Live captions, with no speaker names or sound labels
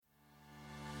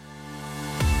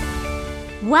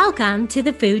Welcome to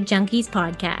the Food Junkies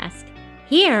Podcast.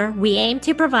 Here, we aim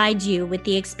to provide you with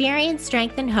the experience,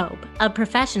 strength, and hope of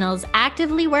professionals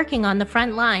actively working on the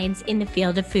front lines in the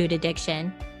field of food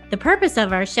addiction. The purpose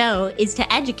of our show is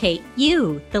to educate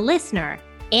you, the listener,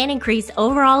 and increase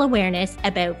overall awareness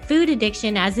about food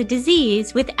addiction as a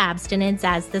disease with abstinence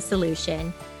as the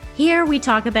solution. Here, we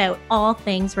talk about all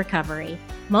things recovery.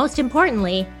 Most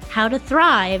importantly, how to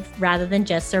thrive rather than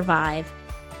just survive.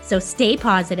 So stay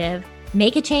positive,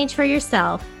 make a change for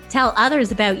yourself, tell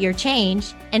others about your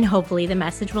change, and hopefully the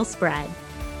message will spread.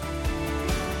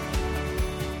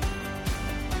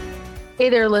 Hey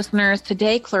there, listeners.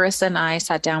 Today, Clarissa and I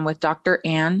sat down with Dr.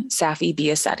 Ann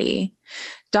Safi-Biasetti.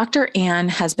 Dr. Ann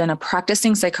has been a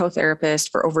practicing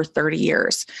psychotherapist for over 30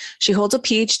 years. She holds a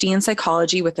PhD in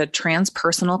psychology with a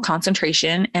transpersonal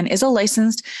concentration and is a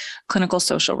licensed clinical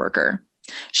social worker.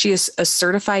 She is a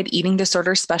certified eating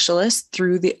disorder specialist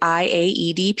through the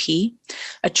IAEDP,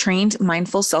 a trained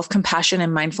mindful self-compassion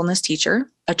and mindfulness teacher,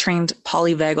 a trained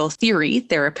polyvagal theory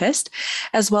therapist,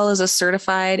 as well as a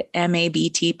certified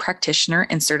MABT practitioner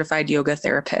and certified yoga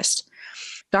therapist.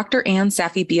 Dr. Ann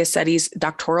Safi-Biasetti's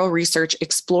doctoral research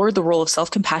explored the role of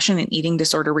self-compassion in eating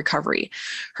disorder recovery.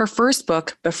 Her first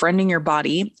book, Befriending Your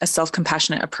Body, A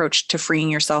Self-Compassionate Approach to Freeing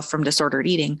Yourself from Disordered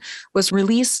Eating, was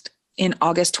released in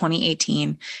August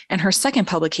 2018, and her second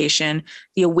publication,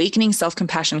 The Awakening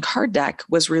Self-Compassion Card Deck,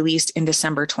 was released in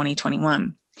December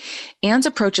 2021. Ann's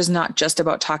approach is not just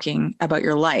about talking about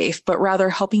your life, but rather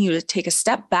helping you to take a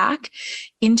step back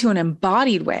into an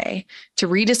embodied way to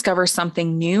rediscover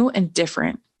something new and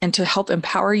different, and to help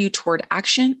empower you toward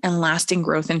action and lasting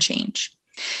growth and change.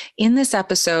 In this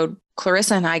episode,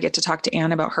 Clarissa and I get to talk to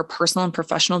Ann about her personal and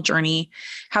professional journey,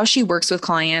 how she works with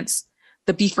clients,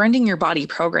 the Befriending Your Body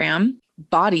program,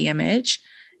 body image,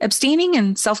 abstaining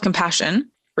and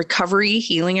self-compassion, recovery,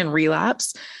 healing and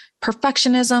relapse,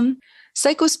 perfectionism,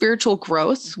 psychospiritual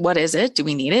growth. What is it? Do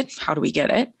we need it? How do we get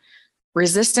it?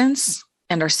 Resistance,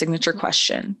 and our signature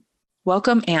question.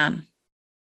 Welcome, Ann.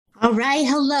 All right.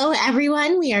 Hello,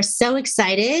 everyone. We are so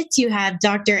excited to have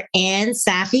Dr. Ann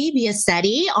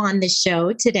Safi-Biasetti on the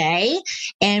show today.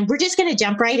 And we're just going to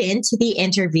jump right into the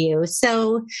interview.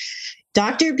 So,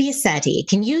 Dr. Biasetti,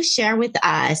 can you share with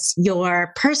us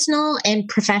your personal and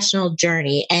professional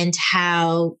journey and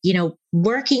how,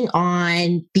 working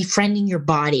on befriending your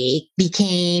body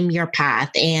became your path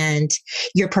and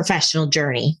your professional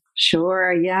journey?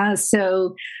 Sure. Yeah.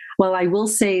 So, I will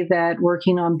say that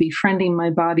working on befriending my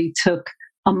body took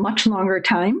a much longer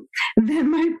time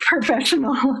than my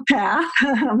professional path.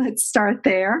 Let's start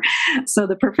there. So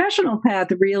the professional path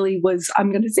really was,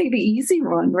 I'm going to say, the easy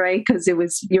one, right? Because it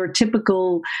was your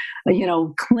typical,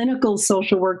 clinical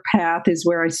social work path is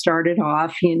where I started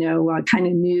off. I kind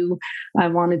of knew I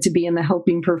wanted to be in the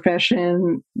helping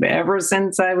profession ever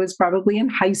since I was probably in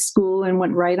high school, and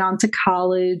went right on to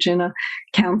college in a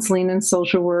counseling and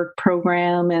social work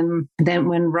program, and then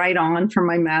went right on for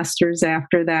my master's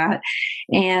after that.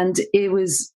 And it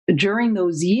was during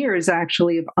those years,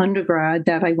 actually, of undergrad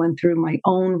that I went through my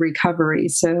own recovery.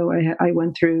 So I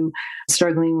went through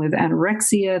struggling with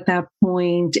anorexia at that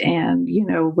point, and,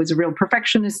 was a real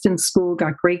perfectionist in school,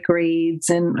 got great grades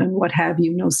and what have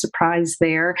you, no surprise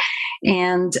there.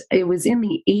 And it was in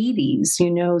the 80s,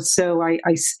 so I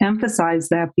emphasize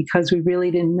that because we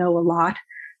really didn't know a lot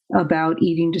about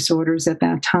eating disorders at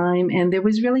that time. And there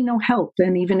was really no help.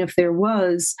 And even if there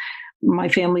was, my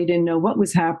family didn't know what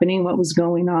was happening, what was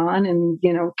going on, and,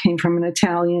 came from an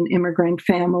Italian immigrant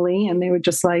family, and they were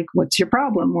just like, what's your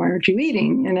problem? Why aren't you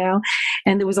eating?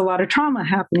 And there was a lot of trauma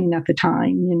happening at the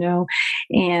time,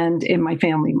 and in my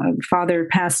family, my father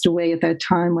passed away at that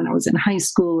time when I was in high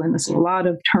school, and there's a lot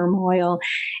of turmoil.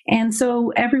 And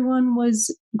so everyone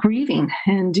was grieving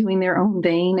and doing their own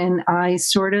thing. And I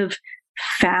sort of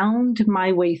found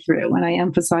my way through. And I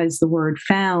emphasize the word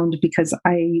found because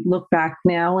I look back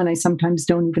now and I sometimes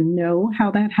don't even know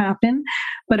how that happened.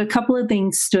 But a couple of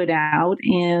things stood out.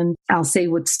 And I'll say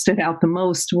what stood out the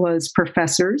most was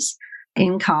professors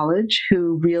in college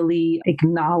who really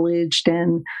acknowledged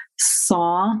and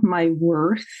saw my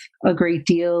worth a great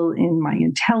deal in my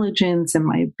intelligence and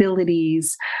my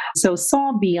abilities. So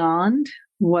saw beyond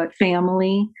what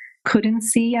family couldn't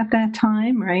see at that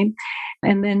time, right?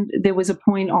 And then there was a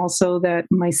point also that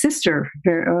my sister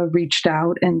reached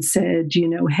out and said,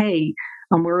 hey,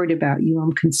 I'm worried about you.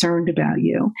 I'm concerned about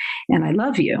you. And I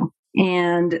love you.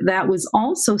 And that was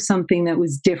also something that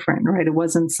was different, right? It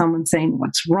wasn't someone saying,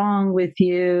 what's wrong with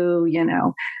you?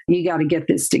 You got to get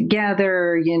this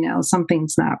together.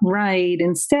 Something's not right.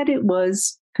 Instead, it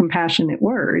was compassionate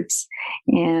words.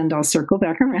 And I'll circle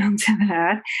back around to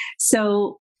that.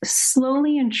 So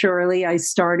slowly and surely, I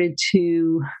started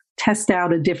to test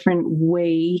out a different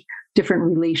way, different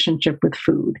relationship with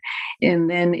food. And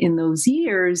then in those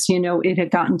years, it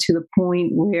had gotten to the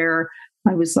point where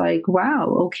I was like,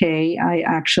 wow, okay, I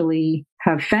actually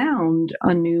have found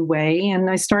a new way. And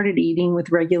I started eating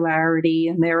with regularity.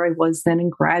 And there I was then in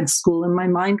grad school, and my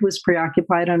mind was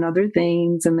preoccupied on other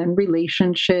things, and then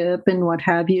relationship and what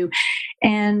have you.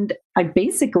 And I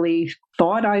basically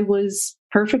thought I was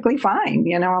perfectly fine.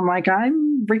 I'm like,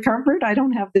 I'm recovered. I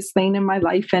don't have this thing in my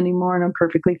life anymore, and I'm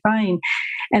perfectly fine.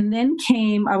 And then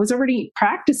I was already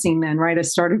practicing then, right? I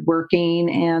started working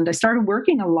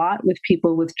a lot with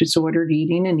people with disordered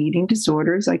eating and eating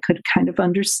disorders. I could kind of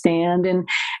understand.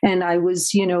 And I was,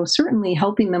 certainly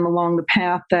helping them along the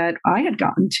path that I had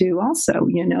gotten to also,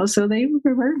 so they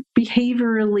were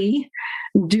behaviorally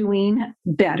doing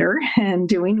better and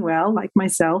doing well, like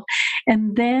myself.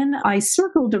 And then I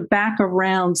circled back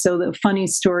around. So the funny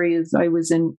story is I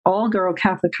was in all-girl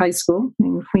Catholic high school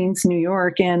in Queens, New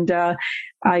York, and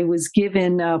I was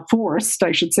forced,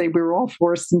 I should say, we were all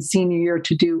forced in senior year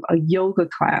to do a yoga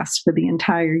class for the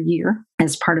entire year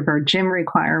as part of our gym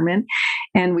requirement.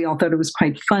 And we all thought it was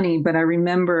quite funny, but I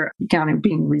remember kind of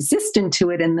being resistant to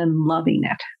it and then loving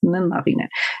it.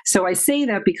 So I say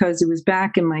that because it was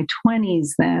back in my 20s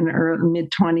then, or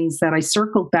mid-20s, that I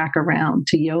circled back around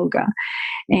to yoga.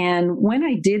 And when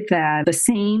I did that, the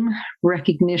same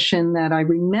recognition that I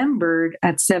remembered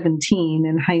at 17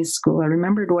 in high school, I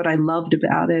remembered what I loved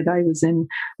about it. I was in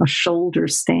a shoulder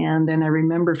stand, and I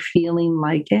remember feeling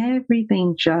like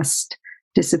everything just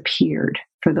disappeared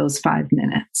for those 5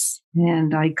 minutes.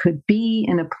 And I could be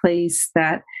in a place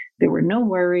that there were no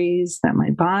worries, that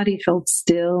my body felt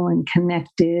still and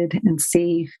connected and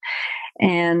safe.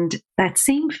 And that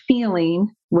same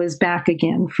feeling was back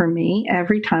again for me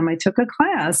every time I took a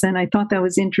class. And I thought that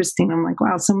was interesting. I'm like,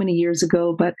 wow, so many years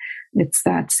ago, but it's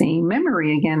that same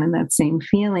memory again and that same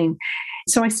feeling.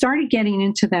 So I started getting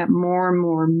into that more and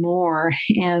more and more.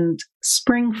 And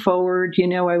spring forward,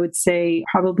 I would say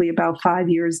probably about 5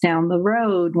 years down the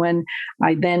road, when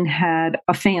I then had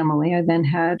a family, I then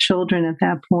had children at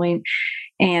that point,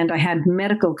 and I had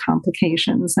medical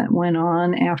complications that went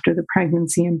on after the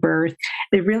pregnancy and birth.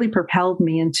 It really propelled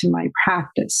me into my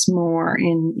practice more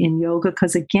in yoga,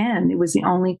 because again, it was the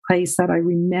only place that I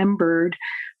remembered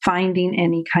finding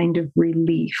any kind of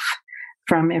relief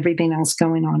from everything else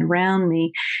going on around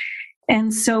me.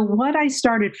 And so what I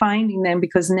started finding then,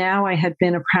 because now I had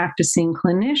been a practicing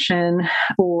clinician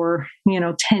for,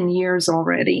 10 years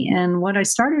already. And what I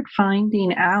started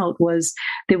finding out was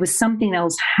there was something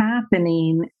else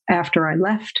happening after I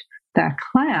left that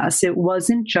class. It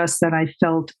wasn't just that I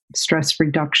felt stress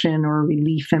reduction or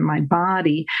relief in my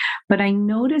body, but I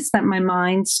noticed that my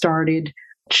mind started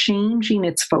changing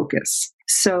its focus.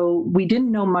 So we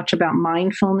didn't know much about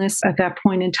mindfulness at that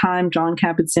point in time. Jon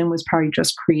Kabat-Zinn was probably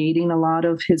just creating a lot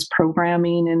of his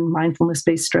programming and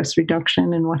mindfulness-based stress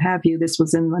reduction and what have you. This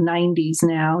was in the 90s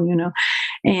now,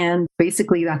 and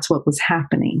basically that's what was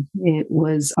happening. It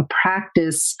was a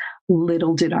practice,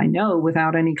 little did I know,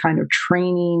 without any kind of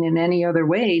training in any other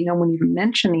way, no one even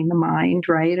mentioning the mind,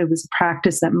 right? It was a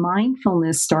practice that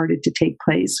mindfulness started to take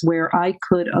place, where I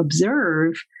could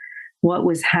observe what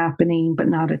was happening, but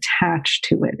not attached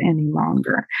to it any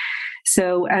longer.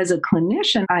 So as a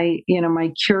clinician,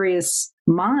 my curious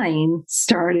mind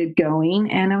started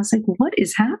going, and I was like, what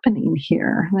is happening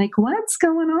here? Like, what's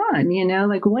going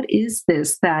on? What is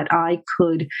this that I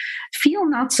could feel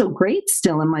not so great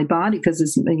still in my body? Because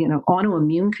this,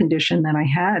 autoimmune condition that I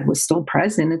had was still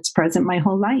present. It's present my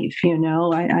whole life.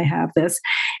 I have this,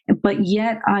 but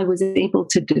yet I was able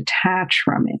to detach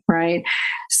from it. Right.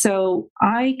 So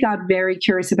I got very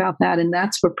curious about that. And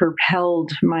that's what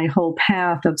propelled my whole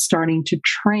path of starting to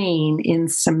train in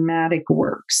somatic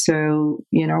work. So,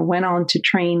 went on to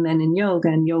train then in yoga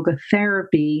and yoga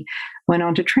therapy, went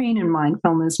on to train in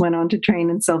mindfulness, went on to train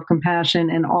in self-compassion,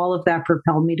 and all of that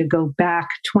propelled me to go back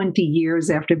 20 years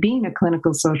after being a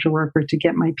clinical social worker to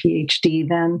get my PhD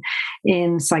then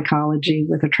in psychology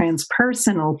with a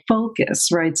transpersonal focus,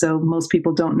 right? So most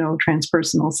people don't know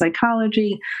transpersonal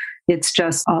psychology. It's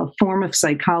just a form of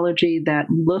psychology that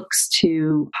looks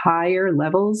to higher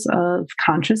levels of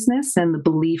consciousness and the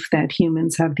belief that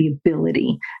humans have the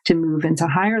ability to move into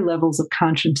higher levels of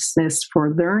consciousness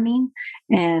for learning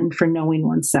and for knowing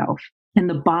oneself. And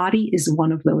the body is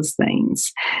one of those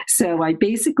things. So I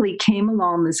basically came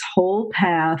along this whole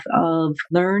path of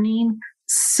learning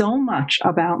so much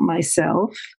about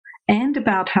myself and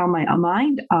about how my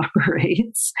mind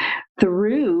operates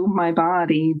through my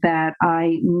body that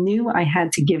I knew I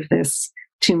had to give this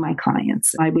to my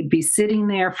clients. I would be sitting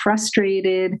there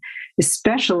frustrated,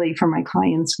 especially for my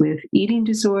clients with eating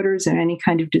disorders or any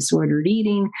kind of disordered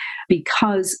eating,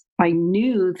 because I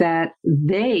knew that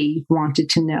they wanted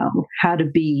to know how to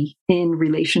be in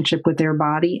relationship with their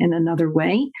body in another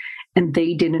way, and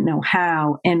they didn't know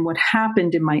how. And what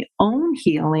happened in my own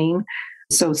healing,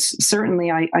 so certainly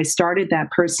I started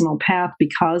that personal path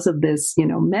because of this,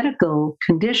 medical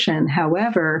condition.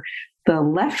 However, the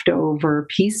leftover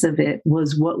piece of it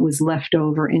was what was left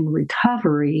over in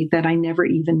recovery that I never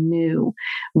even knew,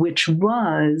 which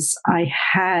was I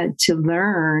had to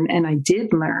learn, and I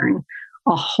did learn,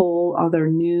 a whole other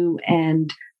new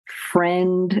and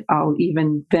I'll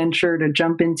even venture to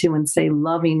jump into and say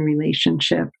loving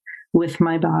relationship with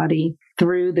my body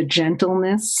through the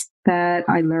gentleness that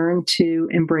I learned to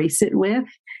embrace it with,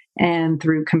 and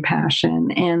through compassion.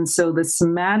 And so the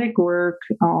somatic work,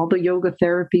 all the yoga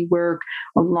therapy work,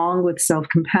 along with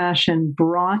self-compassion,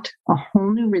 brought a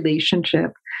whole new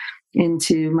relationship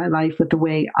into my life with the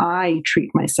way I treat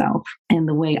myself and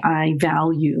the way I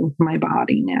value my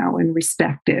body now and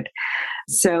respect it.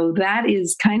 So that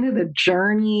is kind of the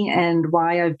journey and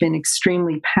why I've been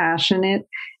extremely passionate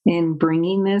in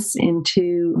bringing this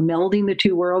into melding the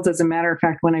two worlds. As a matter of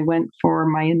fact, when I went for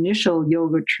my initial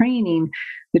yoga training,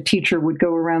 the teacher would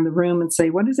go around the room and say,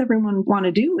 what does everyone want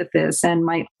to do with this? And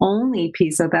my only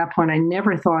piece at that point, I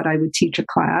never thought I would teach a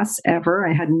class ever.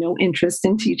 I had no interest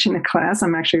in teaching a class.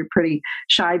 I'm actually a pretty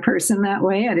shy person that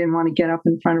way. I didn't want to get up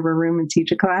in front of a room and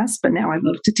teach a class, but now I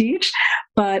love to teach.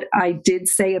 But I did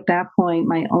say at that point,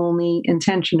 my only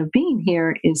intention of being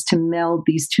here is to meld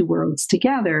these two worlds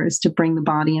together, is to bring the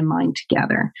body and mind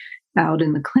together out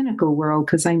in the clinical world,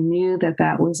 because I knew that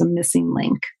that was a missing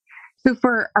link. So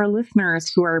for our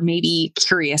listeners who are maybe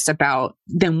curious about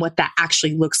then what that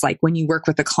actually looks like when you work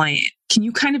with a client, can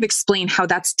you kind of explain how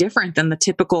that's different than the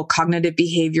typical cognitive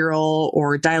behavioral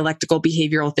or dialectical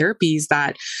behavioral therapies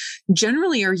that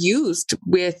generally are used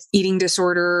with eating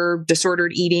disorder,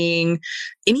 disordered eating,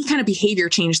 any kind of behavior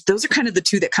change? Those are kind of the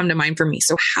two that come to mind for me.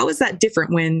 So how is that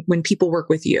different when people work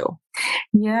with you?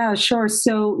 Yeah, sure.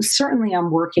 So certainly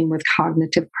I'm working with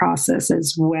cognitive process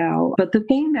as well. But the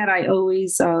thing that I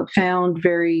always found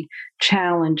very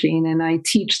challenging, and I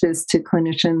teach this to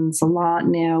clinicians a lot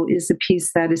now, is the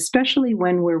piece that especially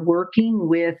when we're working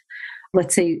with,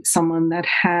 let's say, someone that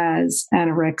has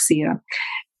anorexia,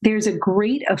 there's a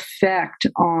great effect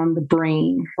on the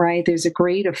brain, right? There's a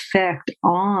great effect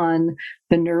on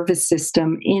the nervous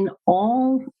system in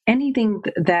anything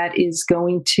that is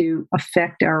going to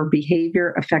affect our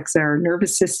behavior, affects our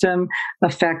nervous system,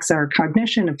 affects our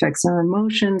cognition, affects our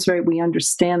emotions, right? We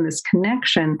understand this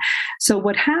connection. So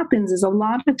what happens is a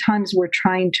lot of times we're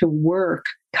trying to work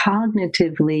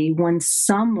cognitively when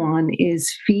someone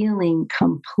is feeling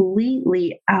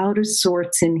completely out of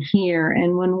sorts in here.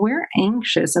 And when we're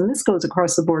anxious, and this goes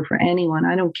across the board for anyone,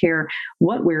 I don't care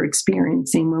what we're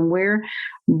experiencing, when we're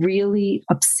really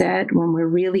upset, when we're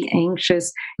really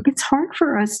anxious, it's hard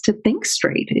for us to think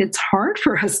straight. It's hard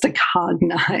for us to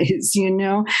cognize,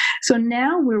 So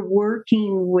now we're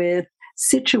working with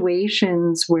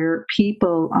situations where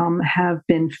people have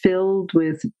been filled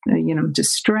with,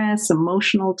 distress,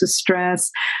 emotional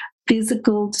distress,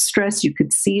 physical distress. You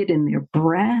could see it in their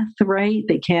breath, right?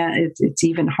 It's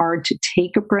even hard to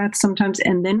take a breath sometimes.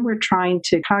 And then we're trying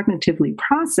to cognitively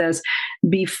process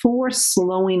before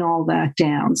slowing all that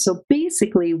down. So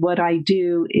basically what I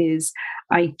do is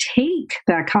I take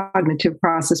that cognitive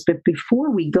process, but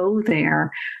before we go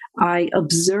there, I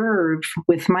observe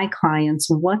with my clients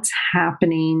what's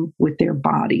happening with their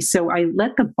body. So I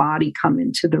let the body come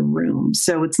into the room.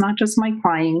 So it's not just my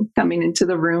client coming into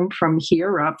the room from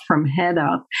here up, from head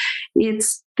up.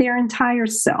 It's their entire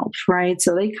self, right?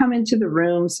 So they come into the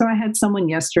room. So I had someone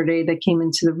yesterday that came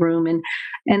into the room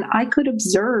and I could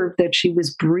observe that she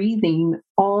was breathing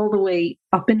all the way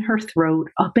up in her throat,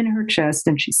 up in her chest.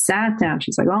 And she sat down.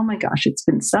 She's like, oh my gosh, it's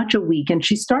been such a week. And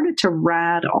she started to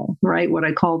rattle, right? What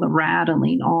I call the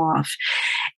rattling off.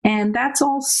 And that's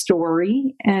all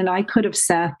story. And I could have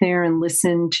sat there and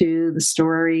listened to the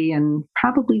story and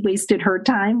probably wasted her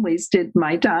time, wasted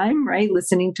my time, right?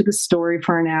 Listening to the story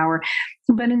for an hour.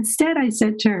 But instead I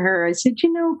said to her, I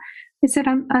said,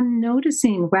 I'm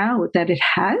noticing, wow, that it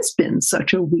has been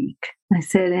such a week. I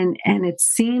said, and it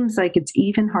seems like it's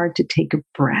even hard to take a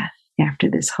breath after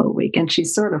this whole week. And she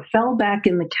sort of fell back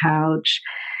in the couch,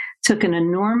 took an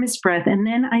enormous breath. And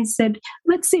then I said,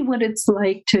 let's see what it's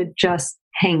like to just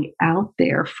hang out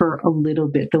there for a little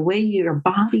bit. The way your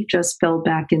body just fell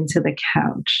back into the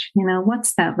couch.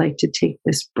 What's that like to take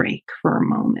this break for a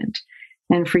moment?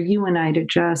 And for you and I to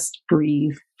just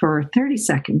breathe for 30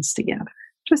 seconds together.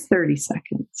 just 30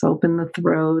 seconds. Open the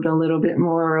throat a little bit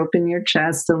more, open your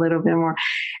chest a little bit more.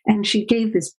 And she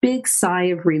gave this big sigh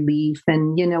of relief.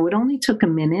 And, it only took a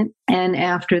minute. And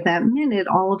after that minute,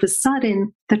 all of a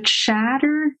sudden, the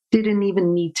chatter didn't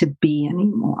even need to be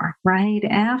anymore, right?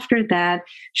 After that,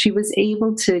 she was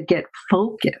able to get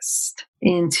focused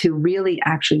into really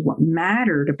actually what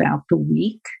mattered about the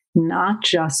week, not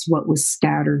just what was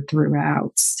scattered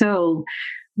throughout. So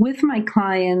with my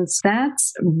clients,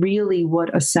 that's really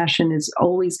what a session is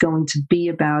always going to be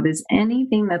about, is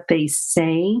anything that they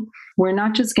say, we're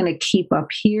not just going to keep up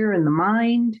here in the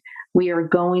mind. We are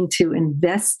going to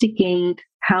investigate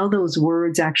how those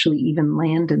words actually even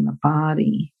land in the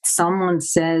body. Someone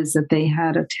says that they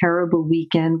had a terrible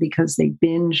weekend because they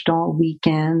binged all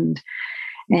weekend.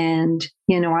 And,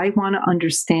 I want to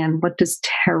understand, what does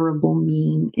terrible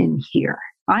mean in here?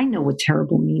 I know what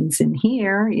terrible means in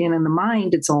here. In the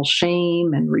mind, it's all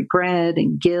shame and regret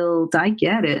and guilt. I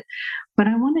get it. But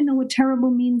I want to know what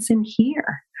terrible means in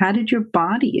here. How did your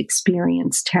body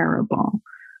experience terrible?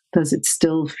 Does it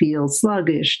still feel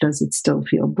sluggish? Does it still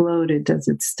feel bloated? Does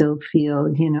it still feel,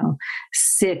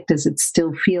 sick? Does it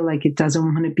still feel like it doesn't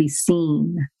want to be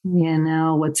seen?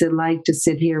 What's it like to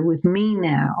sit here with me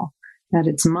now that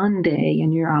it's Monday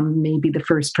and I'm maybe the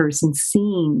first person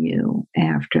seeing you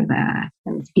after that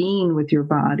and being with your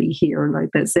body here like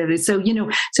this? So,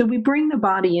 so we bring the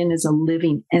body in as a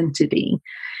living entity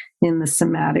in the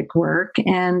somatic work,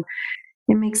 and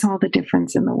it makes all the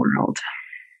difference in the world,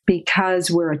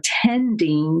 because we're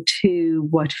attending to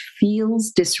what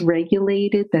feels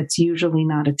dysregulated that's usually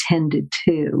not attended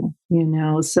to,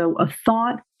 So a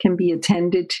thought can be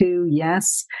attended to,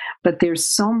 yes, but there's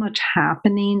so much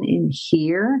happening in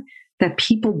here that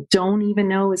people don't even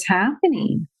know is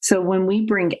happening. So when we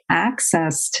bring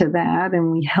access to that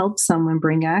and we help someone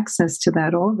bring access to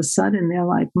that, all of a sudden they're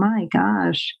like, my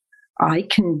gosh, I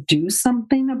can do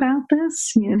something about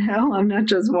this. I'm not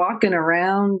just walking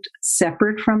around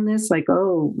separate from this, like,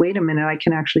 oh, wait a minute, I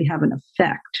can actually have an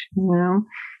effect, No,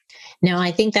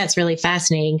 I think that's really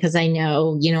fascinating, because I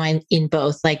know, I'm in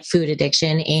both like food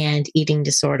addiction and eating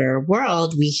disorder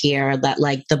world. We hear that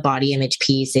like the body image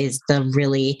piece is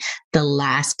the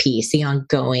last piece, the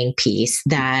ongoing piece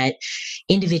that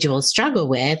individuals struggle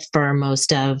with for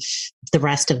most of the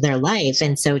rest of their life.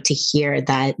 And so to hear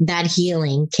that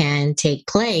healing can take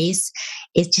place,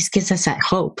 it just gives us that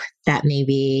hope that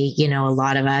maybe, a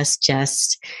lot of us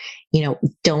just,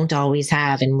 don't always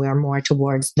have, and we're more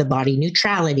towards the body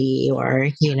neutrality or,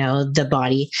 the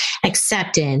body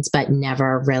acceptance, but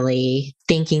never really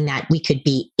thinking that we could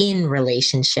be in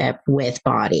relationship with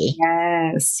body.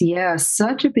 Yes,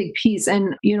 such a big piece.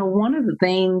 And, one of the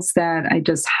things that I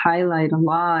just highlight a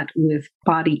lot with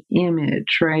body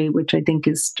image, right, which I think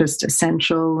is just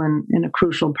essential and a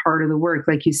crucial part of the work.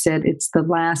 Like you said, it's the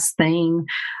last thing.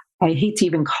 I hate to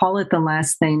even call it the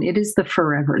last thing. It is the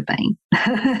forever thing.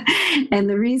 And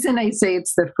the reason I say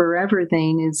it's the forever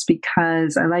thing is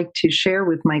because I like to share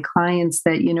with my clients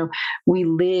that, we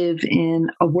live in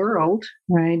a world,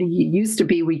 right? It used to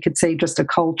be, we could say just a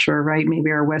culture, right?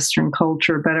 Maybe our Western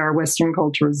culture, but our Western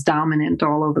culture is dominant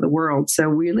all over the world. So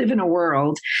we live in a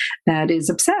world that is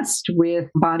obsessed with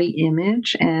body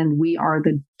image, and we are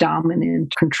the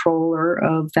dominant controller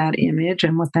of that image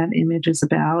and what that image is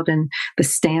about and the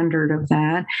standard of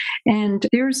that. And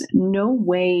there's no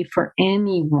way for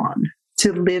anyone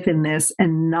to live in this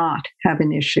and not have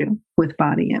an issue with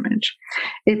body image.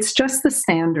 It's just the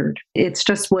standard. It's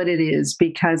just what it is,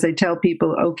 because I tell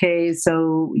people, okay,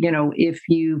 so, if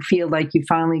you feel like you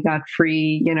finally got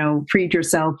freed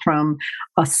yourself from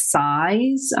a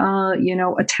size,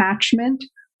 attachment,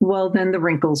 well, then the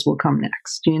wrinkles will come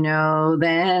next,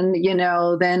 then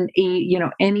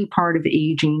any part of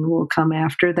aging will come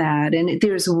after that. And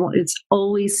it's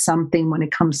always something when it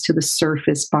comes to the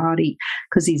surface body,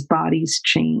 because these bodies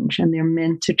change and they're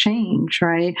meant to change,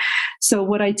 right? So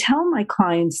what I tell my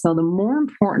clients, though, the more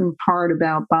important part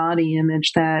about body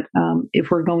image, that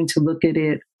if we're going to look at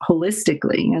it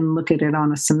holistically and look at it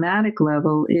on a somatic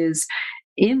level, is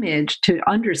image, to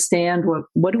understand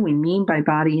what do we mean by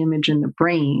body image in the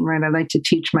brain, right? I like to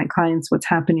teach my clients what's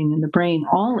happening in the brain.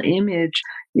 All image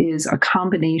is a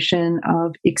combination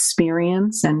of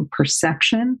experience and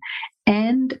perception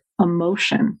and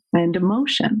emotion.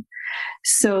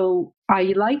 So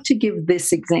I like to give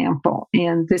this example,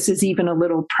 and this is even a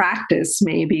little practice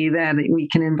maybe that we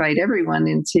can invite everyone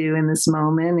into in this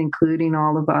moment, including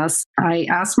all of us. I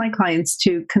ask my clients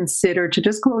to consider, to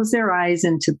just close their eyes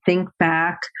and to think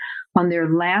back on their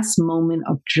last moment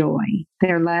of joy,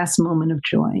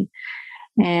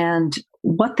 and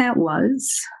what that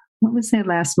was, what was their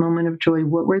last moment of joy?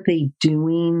 What were they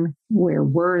doing? Where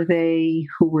were they?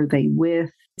 Who were they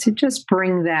with? To just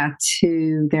bring that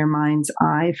to their mind's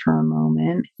eye for a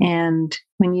moment. And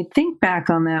when you think back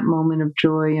on that moment of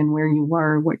joy and where you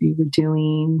were, what you were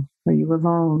doing, were you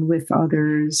alone with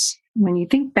others? When you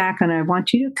think back on it, I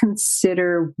want you to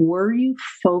consider, were you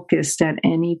focused at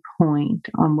any point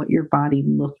on what your body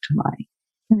looked like?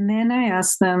 And then I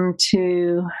ask them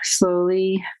to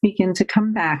slowly begin to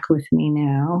come back with me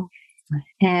now.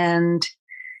 And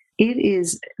it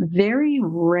is very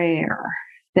rare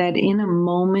that in a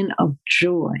moment of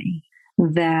joy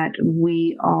that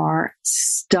we are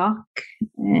stuck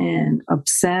and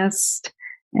obsessed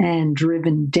and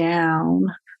driven down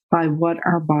by what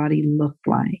our body looked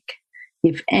like.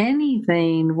 If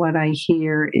anything, what I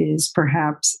hear is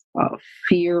perhaps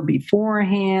fear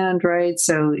beforehand, right?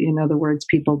 So, in other words,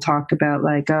 people talked about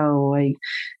like, oh, I,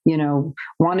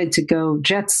 wanted to go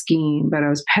jet skiing, but I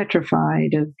was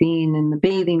petrified of being in the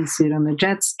bathing suit on the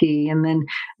jet ski. And then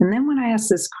when I asked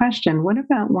this question, what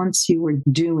about once you were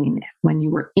doing it, when you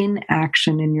were in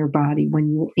action in your body, when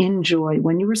you were in joy,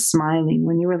 when you were smiling,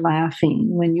 when you were laughing,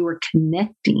 when you were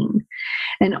connecting?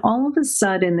 And all of a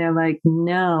sudden they're like,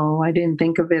 no, I didn't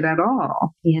think of it at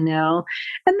all, and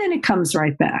then it comes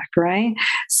right back, right?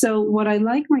 So what I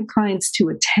like my clients to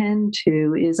attend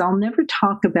to is I'll never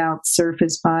talk about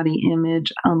surface body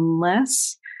image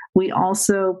unless we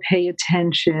also pay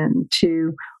attention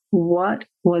to what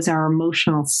was our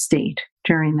emotional state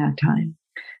during that time.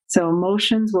 So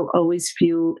emotions will always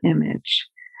fuel image.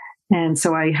 And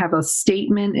so I have a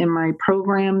statement in my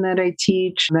program that I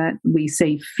teach that we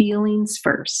say feelings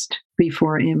first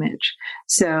before image.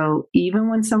 So even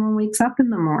when someone wakes up in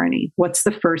the morning, what's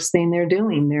the first thing they're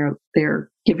doing? They're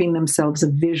giving themselves a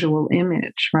visual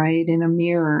image, right? In a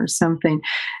mirror or something.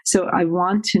 So I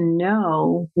want to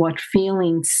know what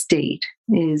feeling state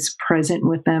is present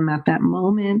with them at that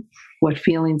moment, what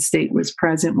feeling state was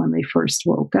present when they first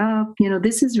woke up.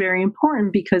 This is very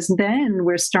important because then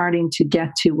we're starting to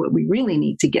get to what we really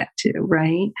need to get to,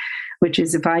 right? Which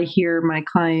is if I hear my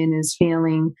client is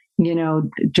feeling,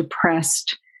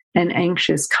 depressed and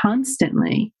anxious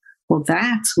constantly, well,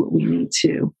 that's what we need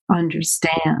to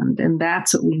understand. And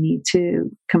that's what we need to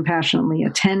compassionately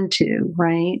attend to,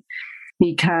 right?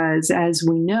 Because as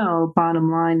we know,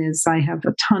 bottom line is I have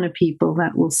a ton of people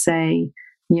that will say,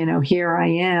 here I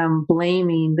am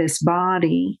blaming this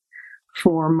body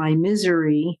for my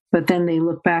misery. But then they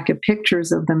look back at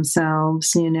pictures of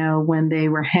themselves, when they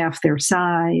were half their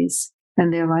size.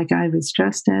 And they're like, I was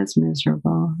just as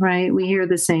miserable, right? We hear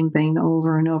the same thing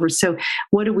over and over. So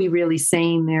what are we really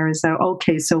saying there is that,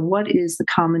 okay, so what is the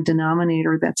common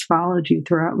denominator that's followed you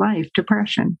throughout life?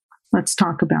 Depression. Let's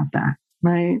talk about that,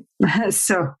 right?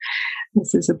 So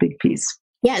this is a big piece.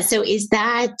 Yeah. So is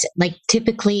that like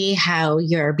typically how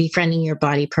your Befriending Your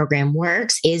Body program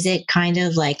works? Is it kind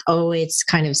of like, it's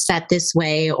kind of set this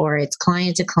way, or it's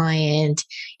client to client,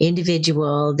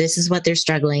 individual? This is what they're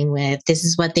struggling with. This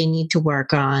is what they need to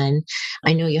work on.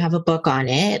 I know you have a book on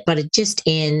it, but it just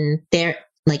in their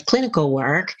like clinical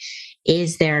work,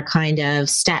 is there kind of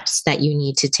steps that you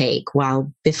need to take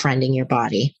while befriending your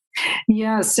body?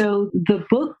 Yeah, so the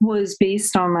book was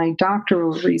based on my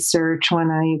doctoral research when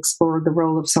I explored the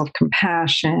role of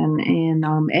self-compassion in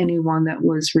anyone that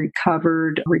was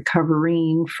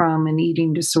recovering from an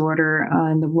eating disorder,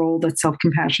 and the role that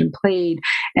self-compassion played.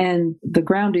 And the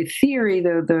grounded theory,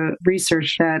 the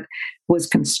research that was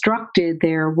constructed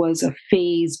there was a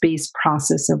phase-based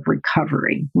process of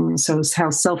recovery. And so it's how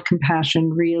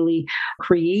self-compassion really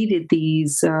created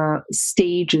these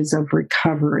stages of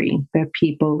recovery that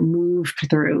people moved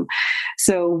through.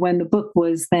 So when the book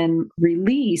was then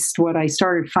released, what I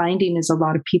started finding is a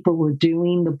lot of people were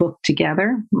doing the book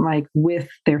together, like with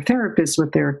their therapists,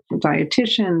 with their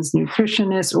dietitians,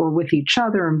 nutritionists, or with each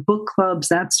other in book clubs,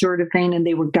 that sort of thing. And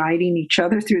they were guiding each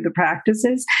other through the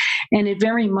practices. And it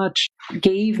very much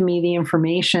gave me the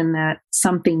information that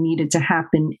something needed to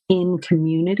happen in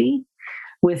community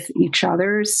with each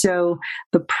other. So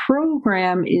the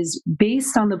program is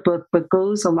based on the book, but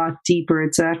goes a lot deeper.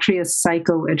 It's actually a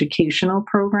psychoeducational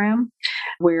program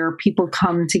where people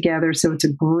come together. So it's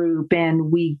a group,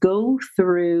 and we go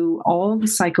through all the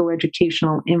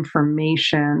psychoeducational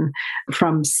information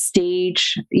from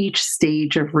each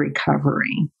stage of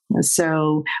recovery.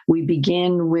 So we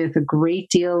begin with a great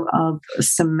deal of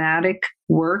somatic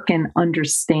work and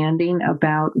understanding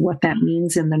about what that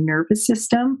means in the nervous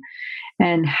system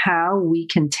and how we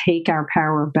can take our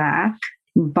power back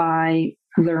by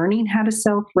learning how to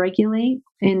self-regulate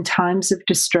in times of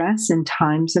distress, in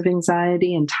times of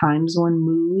anxiety, in times when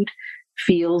mood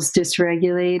feels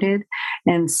dysregulated.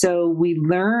 And so we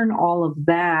learn all of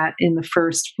that in the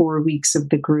first 4 weeks of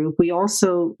the group. We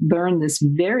also learn this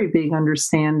very big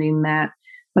understanding that,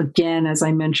 again, as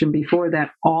I mentioned before,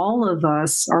 that all of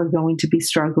us are going to be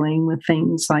struggling with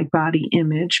things like body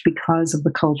image because of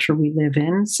the culture we live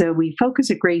in. So we focus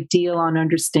a great deal on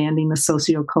understanding the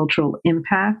sociocultural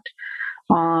impact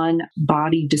on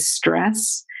body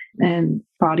distress and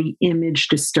body image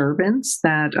disturbance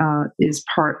that is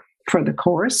part for the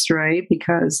course, right?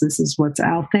 Because this is what's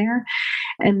out there.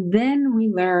 And then we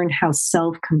learn how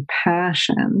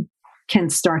self-compassion can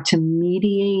start to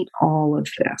mediate all of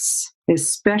this,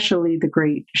 especially the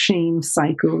great shame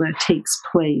cycle that takes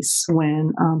place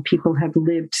when people have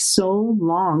lived so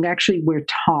long. Actually, we're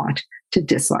taught to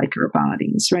dislike our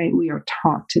bodies, right? We are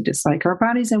taught to dislike our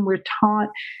bodies, and we're taught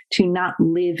to not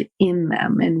live in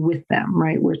them and with them,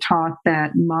 right? We're taught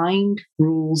that mind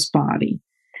rules body.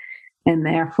 And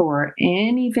therefore,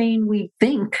 anything we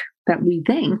think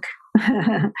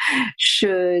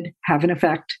should have an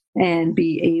effect and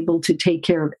be able to take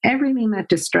care of everything that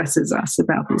distresses us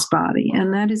about this body.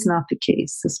 And that is not the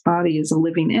case. This body is a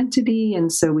living entity.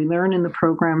 And so we learn in the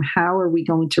program, how are we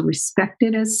going to respect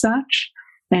it as such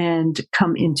and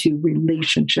come into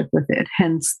relationship with it?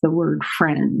 Hence the word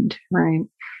friend, right?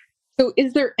 So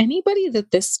is there anybody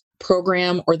that this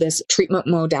program or this treatment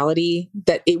modality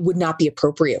that it would not be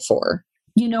appropriate for?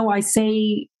 You know, I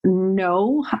say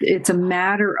no. It's a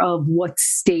matter of what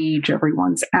stage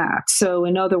everyone's at. So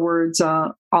in other words,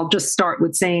 I'll just start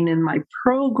with saying in my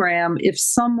program, if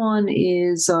someone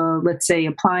is, let's say,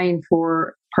 applying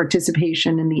for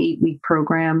participation in the 8-week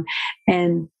program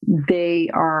and they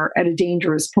are at a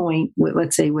dangerous point with,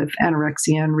 let's say, with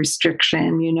anorexia and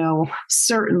restriction, you know,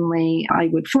 certainly I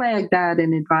would flag that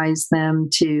and advise them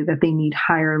that they need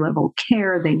higher level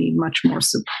care. They need much more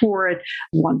support,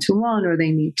 one-to-one, or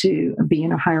they need to be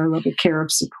in a higher level care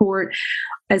of support.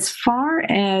 As far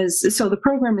as, so the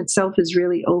program itself is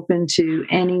really open to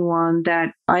anyone. That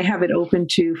I have it open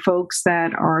to folks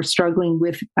that are struggling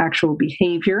with actual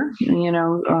behavior, you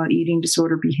know, eating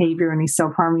disorder behavior, any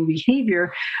self-harming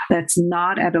behavior that's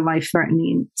not at a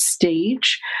life-threatening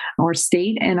stage or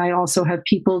state. And I also have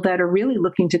people that are really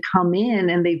looking to come in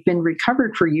and they've been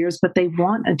recovered for years, but they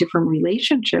want a different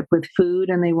relationship with food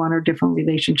and they want a different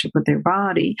relationship with their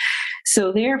body.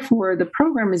 So therefore, the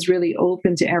program is really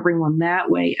open to everyone that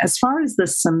way. As far as the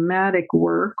somatic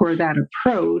work or that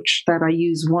approach that I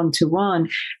use one-to-one,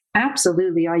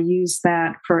 absolutely, I use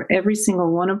that for every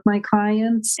single one of my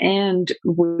clients. And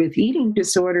with eating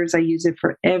disorders, I use it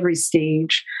for every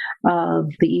stage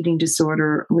of the eating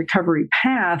disorder recovery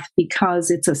path because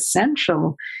it's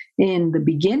essential in the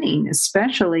beginning.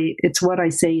 Especially, it's what I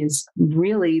say is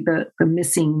really the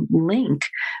missing link,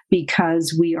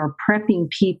 because we are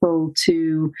prepping people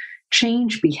to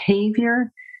change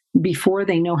behavior before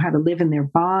they know how to live in their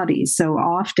bodies. So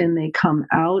often they come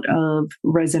out of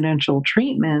residential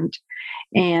treatment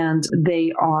and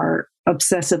they are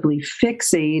obsessively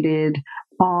fixated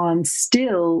on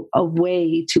still a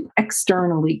way to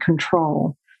externally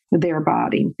control their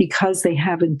body because they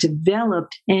haven't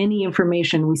developed any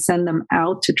information. We send them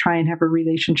out to try and have a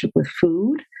relationship with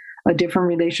food, a different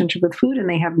relationship with food, and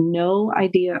they have no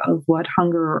idea of what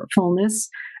hunger or fullness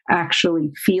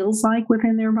actually feels like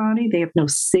within their body. They have no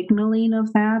signaling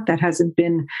of that. That hasn't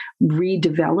been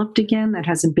redeveloped again. That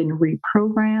hasn't been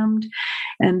reprogrammed.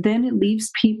 And then it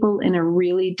leaves people in a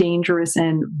really dangerous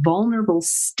and vulnerable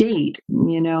state,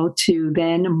 you know, to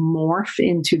then morph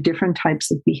into different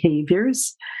types of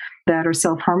behaviors that are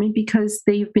self-harming because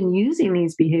they've been using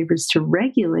these behaviors to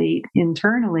regulate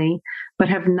internally, but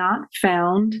have not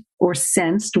found or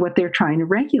sensed what they're trying to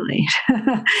regulate.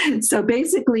 So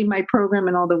basically, my program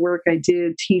and all the work I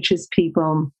do teaches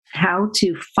people how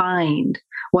to find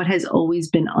what has always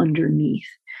been underneath.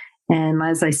 And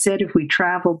as I said, if we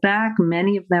travel back,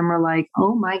 many of them are like,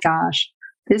 oh my gosh,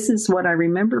 this is what I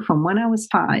remember from when I was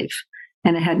 5.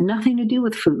 And it had nothing to do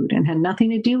with food and had nothing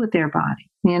to do with their body,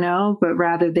 you know, but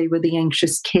rather they were the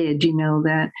anxious kid, you know,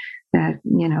 that,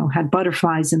 you know, had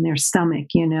butterflies in their stomach,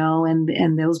 you know,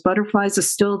 and those butterflies are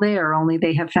still there, only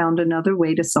they have found another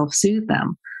way to self-soothe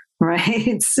them.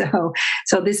 Right. So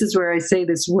this is where I say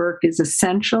this work is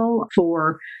essential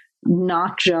for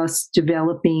not just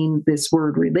developing this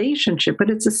word relationship,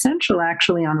 but it's essential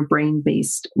actually on a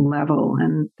brain-based level.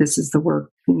 And this is the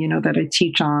work, you know, that I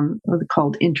teach on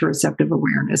called interoceptive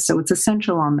awareness. So it's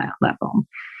essential on that level.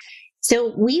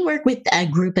 So we work with a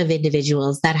group of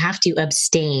individuals that have to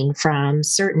abstain from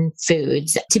certain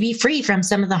foods to be free from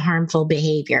some of the harmful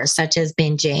behaviors, such as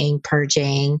binging,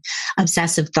 purging,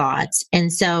 obsessive thoughts.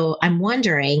 And so I'm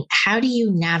wondering, how do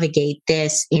you navigate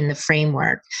this in the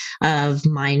framework of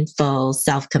mindful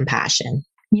self-compassion?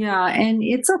 Yeah, and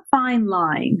it's a fine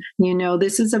line.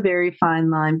 This is a very fine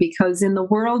line because in the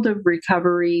world of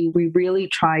recovery, we really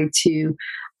try to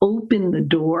open the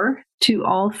door to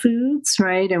all foods,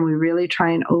 right? And we really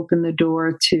try and open the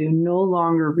door to no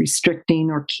longer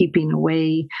restricting or keeping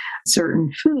away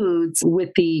certain foods with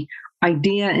the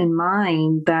idea in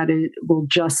mind that it will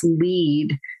just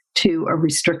lead to a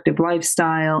restrictive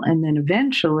lifestyle and then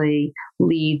eventually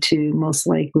lead to most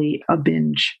likely a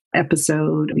binge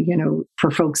episode,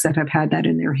 for folks that have had that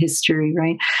in their history,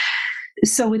 right?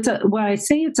 So why I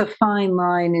say it's a fine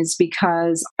line is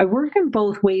because I work in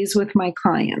both ways with my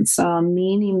clients,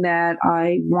 meaning that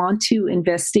I want to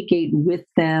investigate with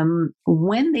them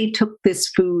when they took this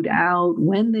food out,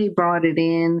 when they brought it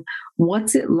in,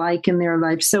 what's it like in their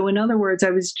life. So in other words, I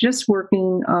was just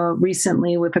working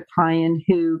recently with a client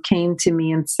who came to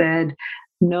me and said,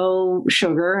 no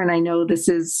sugar. And I know this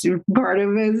is part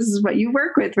of this is what you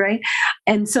work with, right?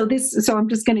 And so I'm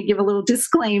just going to give a little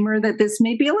disclaimer that this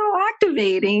may be a little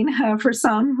activating for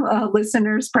some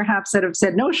listeners, perhaps that have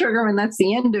said no sugar and that's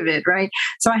the end of it, right?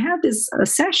 So I had a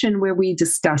session where we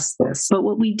discussed this. But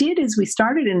what we did is we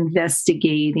started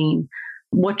investigating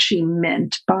what she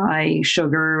meant by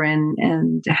sugar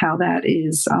and how that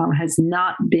has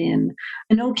not been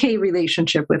an okay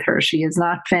relationship with her. She has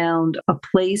not found a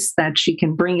place that she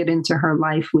can bring it into her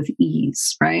life with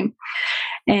ease, right?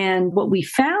 And what we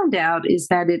found out is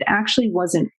that it actually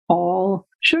wasn't all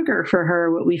sugar for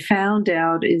her. What we found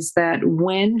out is that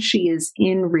when she is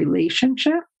in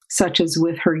relationship, such as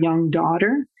with her young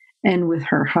daughter and with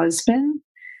her husband,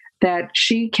 that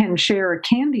she can share a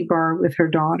candy bar with her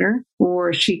daughter,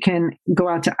 or she can go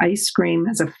out to ice cream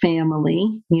as a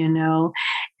family,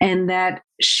 and that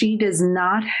she does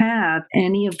not have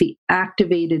any of the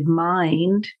activated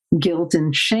mind, guilt,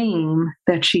 and shame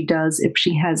that she does if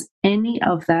she has any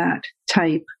of that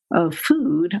type of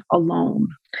food alone.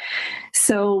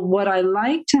 So what I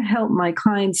like to help my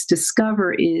clients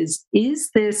discover is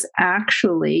this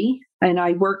actually, and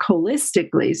I work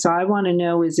holistically, so I want to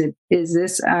know, is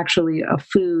this actually a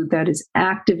food that is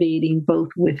activating both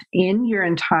within your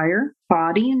entire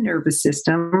body and nervous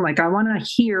system? Like, I want to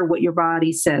hear what your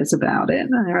body says about it,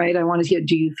 all right? I want to hear,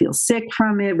 do you feel sick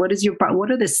from it? What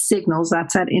are the signals?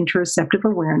 That's that interoceptive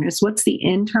awareness. What's the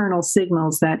internal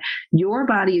signals that your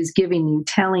body is giving you,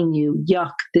 telling you,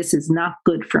 yuck, this is not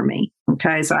good for me?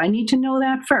 Okay, so I need to know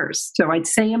that first. So I'd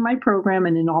say in my program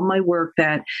and in all my work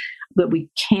that we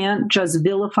can't just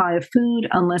vilify a food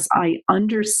unless I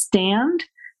understand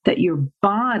that your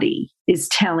body is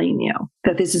telling you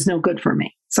that this is no good for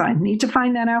me. So I need to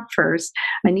find that out first.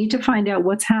 I need to find out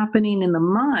what's happening in the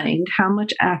mind, how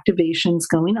much activation is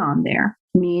going on there,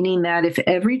 meaning that if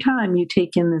every time you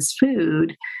take in this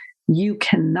food, you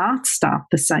cannot stop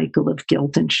the cycle of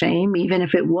guilt and shame, even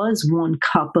if it was 1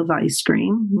 cup of ice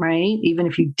cream, right? Even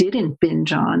if you didn't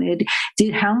binge on it,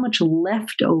 how much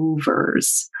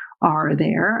leftovers are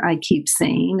there? I keep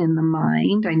saying in the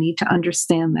mind, I need to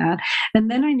understand that. And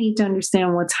then I need to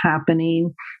understand what's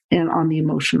happening on the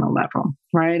emotional level,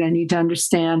 right? I need to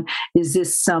understand, is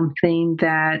this something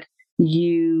that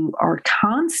you are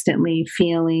constantly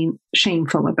feeling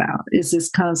shameful about? Is this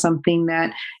kind of something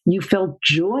that you felt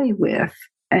joy with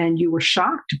and you were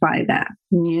shocked by that,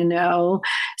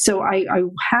 So I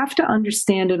have to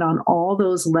understand it on all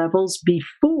those levels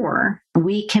before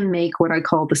we can make what I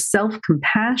call the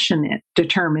self-compassionate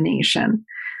determination,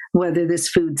 whether this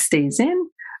food stays in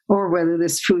or whether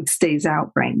this food stays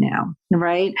out right now,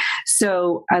 right?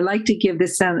 So I like to give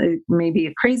this maybe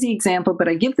a crazy example, but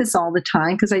I give this all the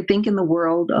time because I think in the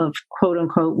world of quote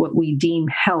unquote what we deem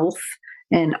health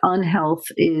and unhealth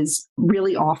is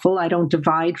really awful. I don't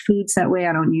divide foods that way.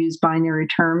 I don't use binary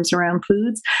terms around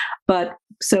foods. But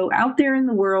so out there in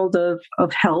the world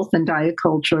of health and diet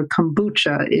culture,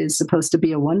 kombucha is supposed to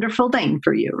be a wonderful thing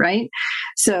for you, right?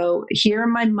 So here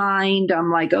in my mind,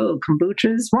 I'm like, oh,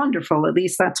 kombucha is wonderful. At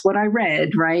least that's what I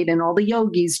read, right? And all the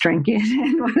yogis drink it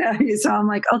and whatever. So I'm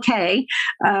like, okay.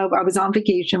 I was on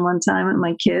vacation one time with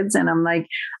my kids and I'm like,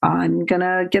 I'm going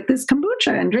to get this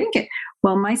kombucha and drink it.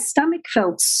 Well, my stomach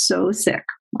felt so sick.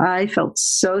 I felt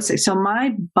so sick. So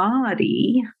my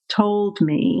body told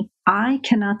me, I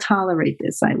cannot tolerate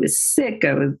this. I was sick.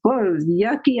 It was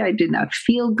yucky. I did not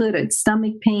feel good. I had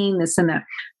stomach pain, this and that.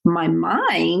 My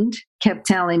mind kept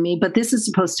telling me, but this is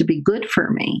supposed to be good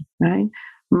for me, right?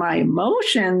 my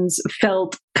emotions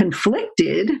felt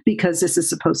conflicted because this is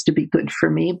supposed to be good for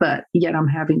me, but yet I'm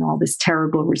having all this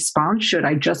terrible response. Should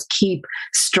I just keep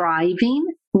striving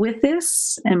with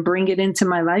this and bring it into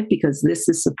my life because this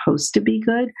is supposed to be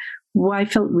good? Well, I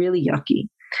felt really yucky.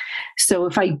 So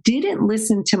if I didn't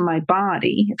listen to my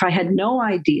body, if I had no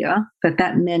idea that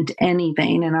that meant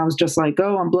anything, and I was just like,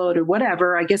 oh, I'm bloated,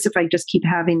 whatever, I guess if I just keep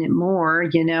having it more,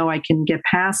 I can get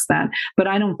past that. But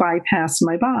I don't bypass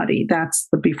my body. That's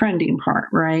the befriending part,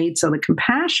 right? So the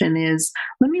compassion is,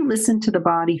 let me listen to the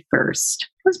body first.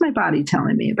 What's my body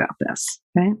telling me about this?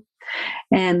 Right?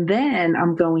 And then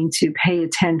I'm going to pay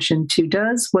attention to,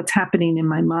 does what's happening in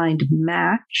my mind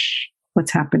match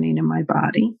what's happening in my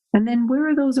body? And then where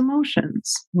are those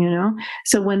emotions?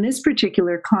 So when this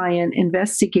particular client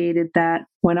investigated that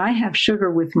when I have sugar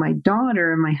with my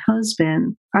daughter and my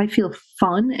husband, I feel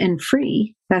fun and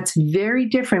free. That's very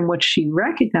different. What she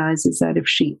recognizes that if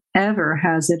she ever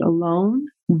has it alone,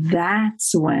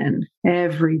 that's when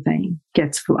everything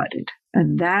gets flooded.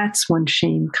 And that's when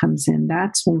shame comes in.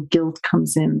 That's when guilt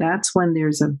comes in. That's when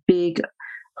there's a big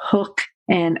hook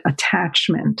and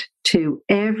attachment to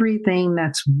everything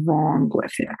that's wrong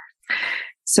with it.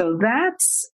 So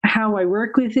that's how I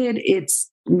work with it.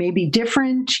 It's maybe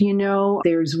different,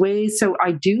 there's ways. So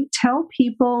I do tell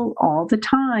people all the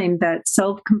time that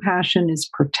self-compassion is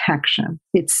protection.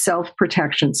 It's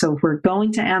self-protection. So if we're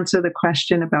going to answer the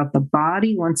question about the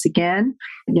body, once again,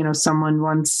 someone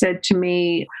once said to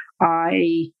me,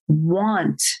 I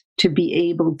want to be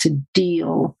able to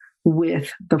deal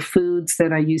with the foods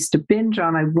that I used to binge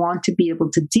on. I want to be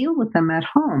able to deal with them at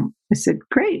home. I said,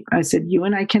 great. I said, you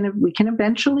and I we can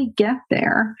eventually get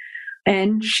there.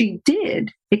 And she did,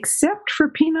 except for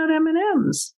peanut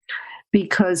M&Ms,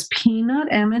 because peanut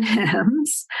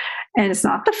M&Ms, and it's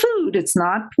not the food, it's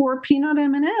not poor peanut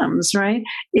M&Ms, right?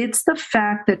 It's the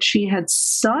fact that she had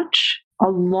such a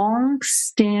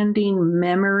long-standing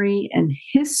memory and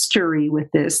history with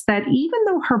this, that even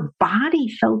though her body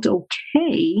felt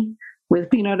okay with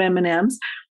peanut M&Ms,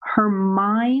 her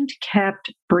mind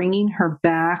kept bringing her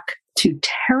back to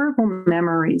terrible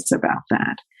memories about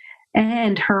that.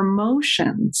 And her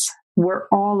emotions were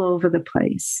all over the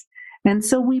place. And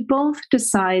so we both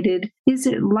decided, is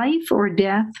it life or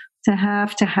death to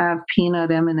have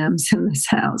peanut M&Ms in this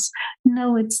house?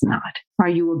 No, it's not. Are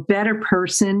you a better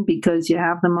person because you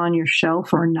have them on your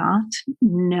shelf or not?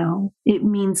 No. It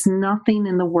means nothing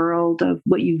in the world of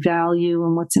what you value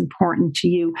and what's important to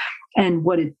you. And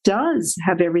what it does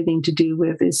have everything to do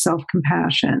with is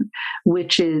self-compassion,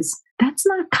 which is, that's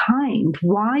not kind.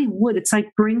 Why would? It's like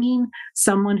bringing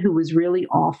someone who was really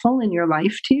awful in your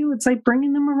life to you. It's like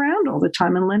bringing them around all the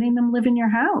time and letting them live in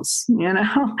your house,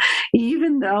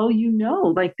 even though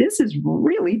like, this is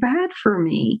really bad for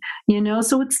me,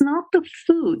 so it's not the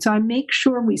food. So I make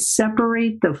sure we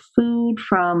separate the food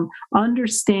from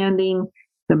understanding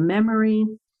the memory,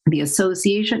 the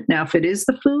association. Now, if it is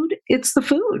the food, it's the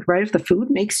food, right? If the food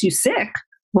makes you sick,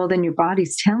 well, then your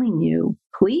body's telling you,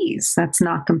 please, that's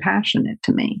not compassionate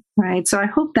to me, right? So I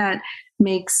hope that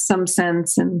makes some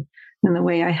sense in the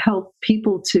way I help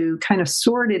people to kind of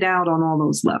sort it out on all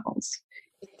those levels.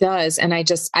 It does. And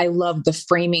I love the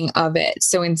framing of it.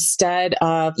 So instead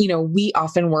of, we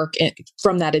often work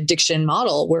from that addiction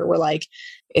model where we're like,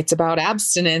 it's about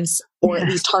abstinence or at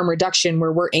least harm reduction,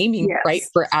 where we're aiming right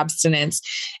for abstinence.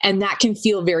 And that can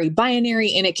feel very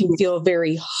binary and it can feel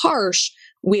very harsh,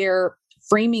 where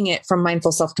framing it from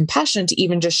mindful self-compassion to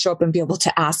even just show up and be able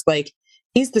to ask, like,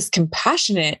 is this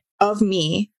compassionate of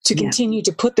me to continue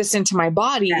to put this into my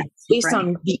body based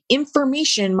on the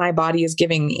information my body is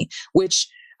giving me, which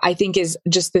I think is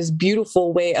just this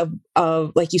beautiful way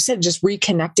of, like you said, just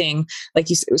reconnecting. Like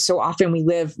so often we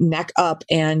live neck up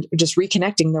and just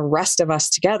reconnecting the rest of us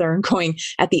together and going,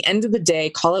 at the end of the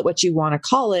day, call it what you want to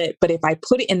call it. But if I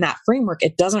put it in that framework,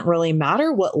 it doesn't really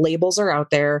matter what labels are out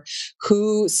there,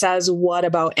 who says what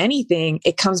about anything.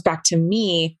 It comes back to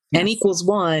me. N equals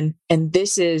 1. And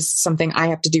this is something I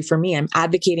have to do for me. I'm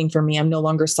advocating for me. I'm no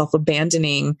longer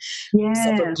self-abandoning,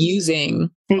 self-abusing,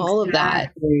 all of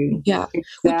that. Yeah.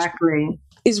 Exactly. Which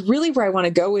is really where I want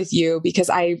to go with you, because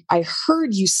I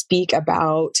heard you speak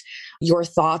about your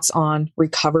thoughts on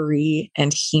recovery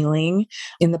and healing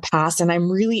in the past. And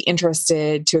I'm really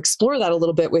interested to explore that a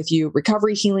little bit with you,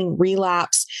 recovery, healing,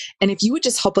 relapse. And if you would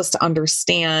just help us to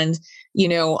understand,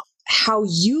 how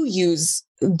you use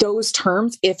those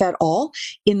terms, if at all,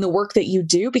 in the work that you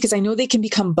do, because I know they can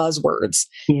become buzzwords.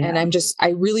 And I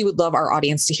really would love our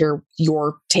audience to hear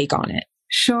your take on it.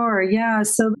 Sure. Yeah.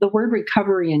 So the word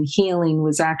recovery and healing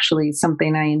was actually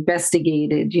something I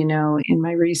investigated. In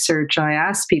my research, I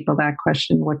asked people that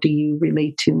question: what do you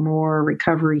relate to more,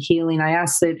 recovery, healing? I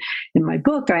asked it in my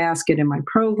book, I ask it in my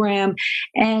program,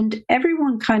 and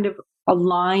everyone kind of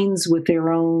aligns with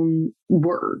their own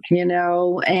word,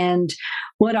 And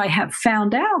what I have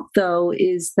found out, though,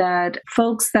 is that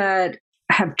folks that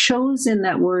have chosen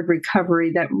that word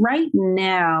recovery, that right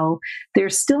now they're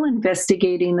still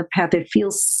investigating the path. It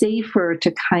feels safer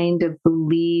to kind of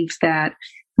believe that,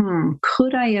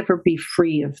 could I ever be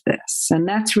free of this? And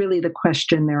that's really the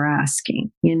question they're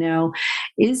asking.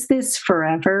 Is this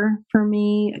forever for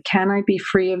me? Can I be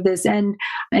free of this? And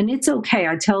it's okay.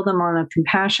 I tell them on a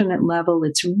compassionate level,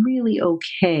 it's really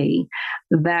okay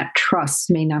that trust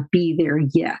may not be there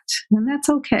yet. And that's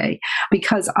okay,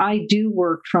 because I do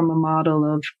work from a model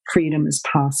of freedom is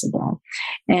possible.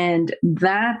 And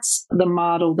that's the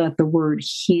model that the word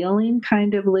healing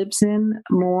kind of lives in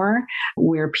more,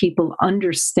 where people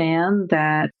understand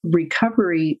that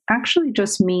recovery actually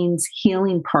just means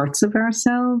healing parts of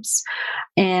ourselves,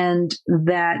 and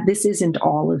that this isn't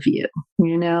all of you,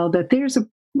 that there's a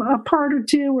part or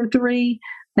two or three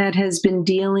that has been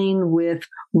dealing with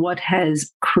what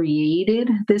has created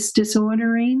this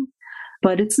disordering,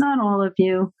 but it's not all of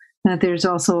you. That there's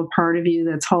also a part of you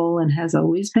that's whole and has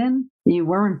always been. You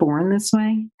weren't born this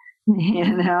way.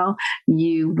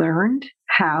 You learned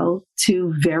how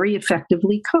to very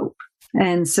effectively cope.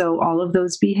 And so all of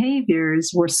those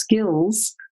behaviors were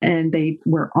skills, and they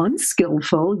were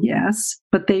unskillful, yes,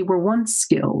 but they were once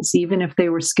skills, even if they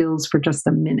were skills for just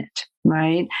a minute,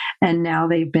 right? And now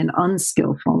they've been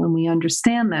unskillful, and we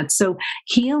understand that. So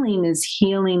healing is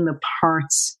healing the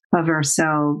parts of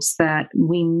ourselves that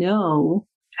we know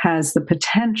has the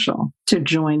potential to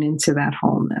join into that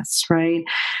wholeness, right?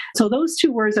 So those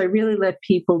two words, I really let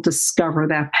people discover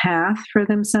that path for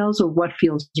themselves, or what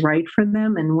feels right for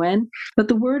them and when. But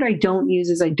the word I don't use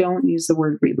is, I don't use the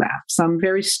word relapse. I'm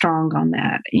very strong on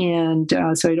that.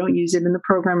 And so I don't use it in the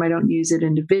program. I don't use it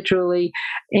individually.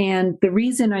 And the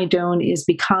reason I don't is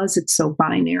because it's so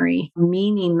binary,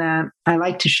 meaning that I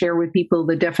like to share with people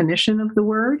the definition of the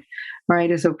word.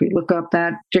 Right. So if we look up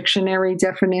that dictionary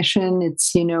definition,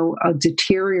 it's, a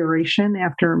deterioration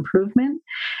after improvement.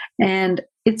 And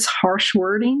it's harsh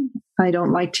wording. I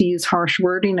don't like to use harsh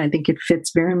wording. I think it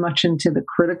fits very much into the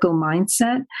critical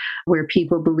mindset, where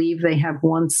people believe they have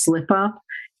one slip up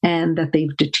and that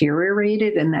they've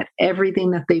deteriorated, and that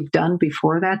everything that they've done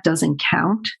before that doesn't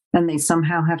count, and they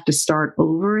somehow have to start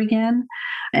over again.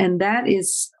 And that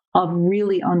is a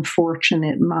really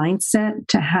unfortunate mindset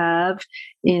to have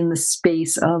in the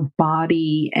space of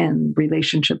body and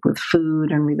relationship with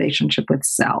food and relationship with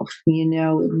self.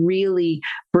 It really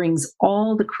brings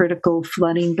all the critical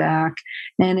flooding back,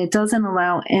 and it doesn't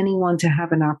allow anyone to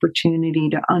have an opportunity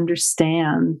to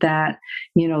understand that,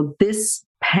 this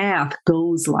path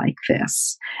goes like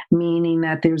this, meaning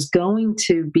that there's going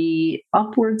to be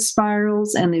upward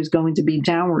spirals and there's going to be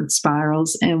downward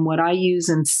spirals. And what I use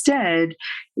instead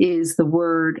is the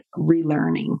word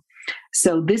relearning.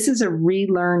 So this is a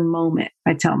relearn moment.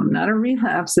 I tell them, not a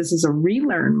relapse. This is a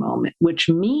relearn moment, which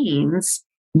means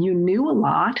you knew a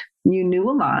lot,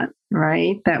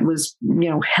 right? That was,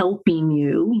 helping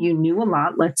you. You knew a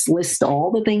lot. Let's list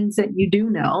all the things that you do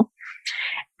know.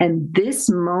 And this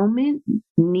moment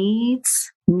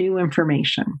needs new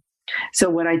information. So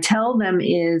what I tell them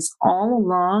is, all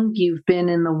along, you've been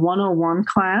in the 101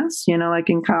 class, like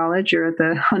in college, you're at the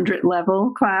 100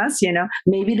 level class,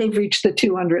 maybe they've reached the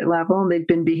 200 level and they've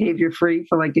been behavior free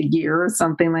for like a year or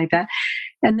something like that.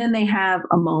 And then they have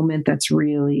a moment that's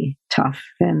really tough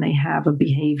and they have a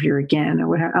behavior again.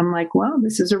 Or I'm like, well,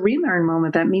 this is a relearn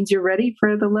moment. That means you're ready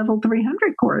for the level 300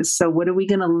 course. So what are we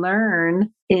going to learn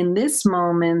in this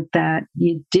moment that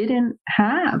you didn't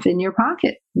have in your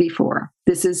pocket before?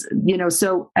 This is,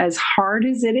 so as hard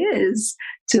as it is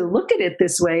to look at it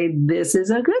this way, this is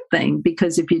a good thing,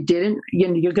 because if you didn't,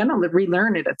 you're going to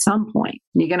relearn it at some point.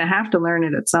 You're going to have to learn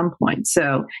it at some point.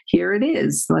 So here it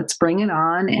is. Let's bring it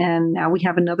on. And now we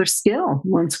have another skill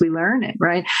once we learn it,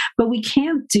 right? But we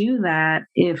can't do that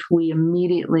if we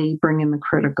immediately bring in the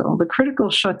critical. The critical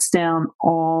shuts down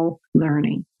all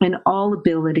learning and all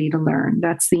ability to learn.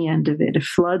 That's the end of it. It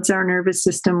floods our nervous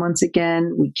system once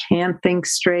again. We can't think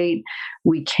straight.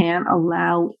 We can't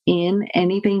allow in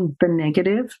anything but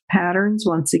negative patterns.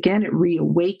 Once again, it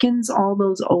reawakens all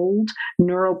those old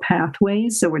neural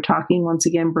pathways. So we're talking once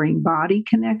again brain-body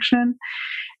connection.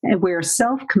 And where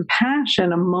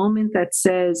self-compassion, a moment that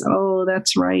says, oh,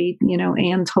 that's right,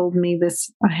 Anne told me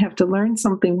this, I have to learn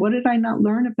something. What did I not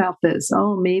learn about this?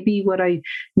 Oh, maybe what I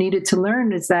needed to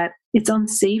learn is that it's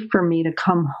unsafe for me to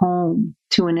come home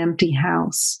to an empty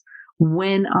house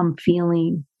when I'm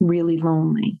feeling really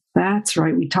lonely. That's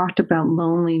right. We talked about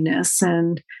loneliness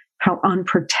and how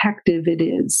unprotective it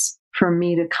is for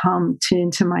me to come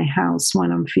into my house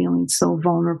when I'm feeling so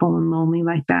vulnerable and lonely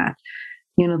like that.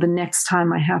 The next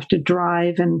time I have to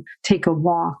drive and take a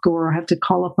walk, or I have to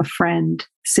call up a friend,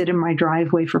 sit in my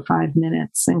driveway for 5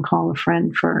 minutes and call a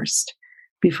friend first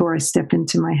before I step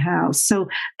into my house. So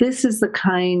this is the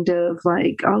kind of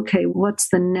okay, what's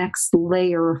the next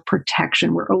layer of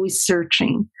protection? We're always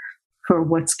searching for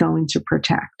what's going to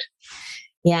protect.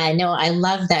 Yeah, no, I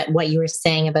love that what you were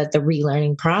saying about the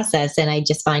relearning process. And I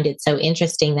just find it so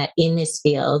interesting that in this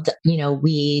field,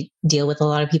 we deal with a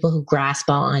lot of people who grasp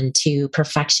on to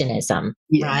perfectionism,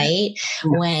 right?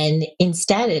 Yeah. When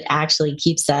instead it actually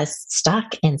keeps us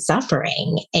stuck and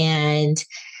suffering. And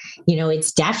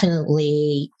it's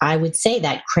definitely, I would say,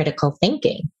 that critical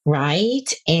thinking, right?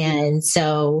 And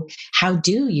so how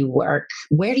do you work?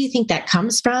 Where do you think that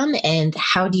comes from? And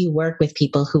how do you work with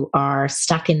people who are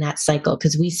stuck in that cycle?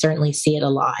 Because we certainly see it a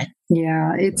lot.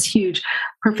 Yeah, it's huge.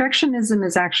 Perfectionism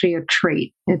is actually a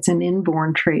trait. It's an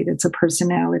inborn trait. It's a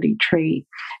personality trait.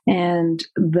 And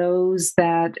those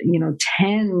that,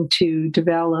 tend to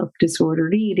develop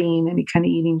disordered eating, any kind of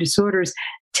eating disorders,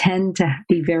 tend to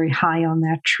be very high on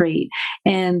that trait.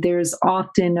 And there's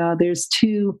often, there's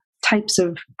two types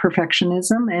of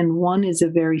perfectionism, and one is a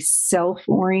very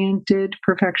self-oriented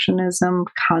perfectionism,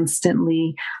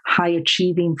 constantly high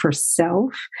achieving for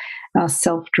self-driven,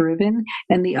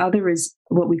 and the other is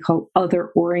what we call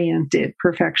other-oriented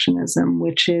perfectionism,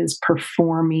 which is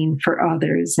performing for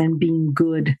others and being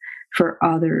good for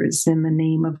others in the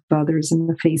name of others, in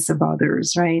the face of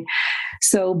others, right?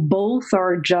 So both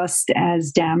are just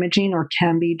as damaging, or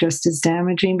can be just as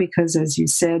damaging, because as you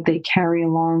said, they carry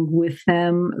along with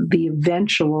them the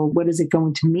eventual, what is it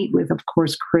going to meet with? Of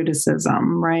course,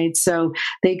 criticism, right? So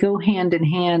they go hand in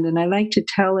hand. And I like to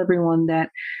tell everyone that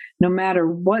no matter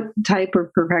what type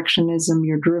of perfectionism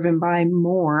you're driven by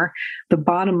more, the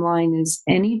bottom line is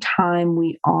anytime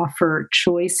we offer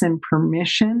choice and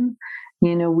permission,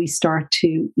 we start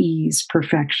to ease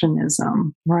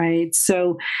perfectionism, right?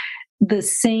 So the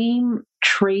same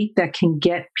trait that can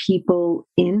get people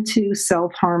into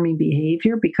self-harming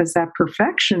behavior, because that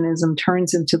perfectionism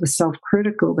turns into the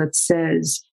self-critical that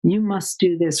says, you must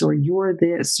do this, or you're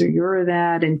this, or you're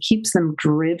that, and keeps them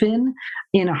driven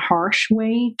in a harsh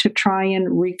way to try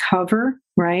and recover,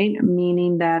 right?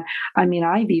 Meaning that,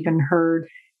 I've even heard,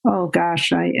 oh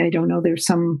gosh, I don't know, there's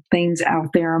some things out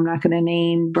there I'm not going to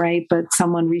name, right? But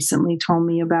someone recently told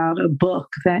me about a book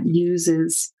that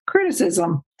uses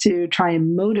criticism to try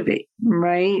and motivate,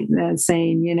 right?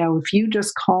 Saying, if you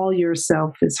just call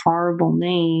yourself this horrible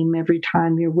name every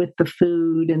time you're with the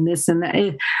food and this and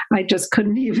that, I just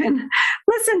couldn't even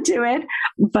listen to it.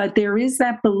 But there is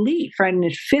that belief, right? And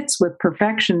it fits with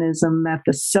perfectionism that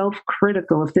the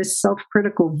self-critical, if this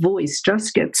self-critical voice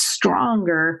just gets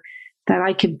stronger, that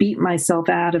I could beat myself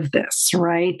out of this,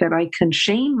 right? That I can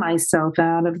shame myself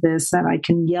out of this, that I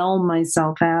can yell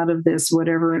myself out of this,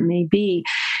 whatever it may be.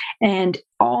 And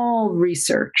all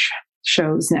research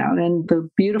shows now. And the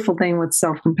beautiful thing with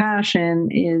self-compassion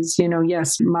is,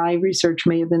 yes, my research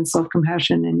may have been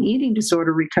self-compassion and eating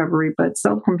disorder recovery, but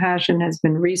self-compassion has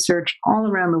been researched all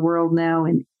around the world now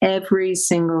in every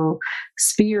single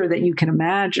sphere that you can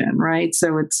imagine, right?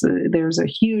 So there's a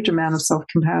huge amount of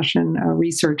self-compassion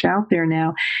research out there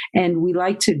now. And we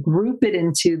like to group it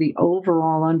into the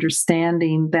overall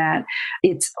understanding that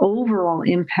its overall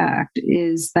impact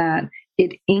is that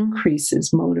it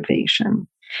increases motivation.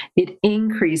 It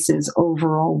increases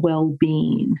overall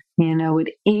well-being.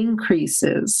 It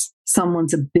increases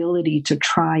someone's ability to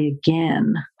try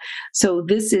again. So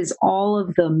this is all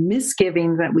of the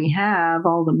misgivings that we have,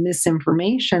 all the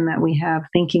misinformation that we have,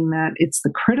 thinking that it's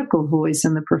the critical voice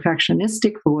and the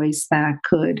perfectionistic voice that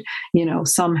could,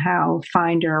 somehow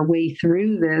find our way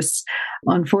through this.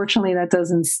 Unfortunately, that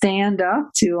doesn't stand up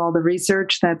to all the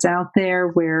research that's out there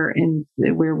where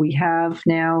we have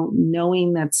now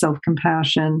knowing that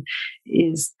self-compassion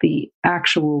is the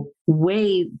actual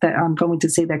way that I'm going to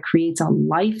say that creates a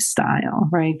lifestyle,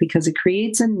 right? Because it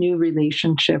creates a new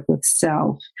relationship with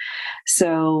self.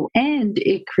 So, and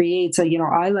it creates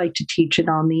I like to teach it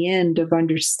on the end of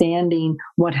understanding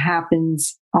what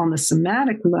happens on the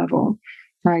somatic level,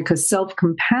 right? Because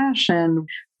self-compassion,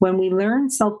 when we learn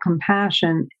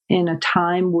self-compassion in a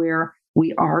time where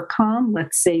we are calm,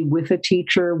 let's say with a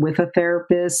teacher, with a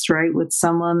therapist, right, with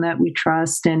someone that we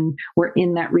trust, and we're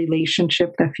in that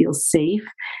relationship that feels safe.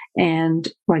 And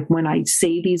like when I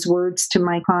say these words to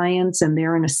my clients and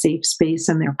they're in a safe space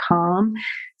and they're calm,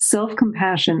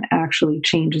 self-compassion actually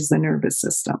changes the nervous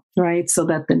system, right? So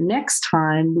that the next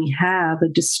time we have a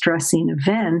distressing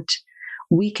event,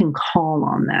 we can call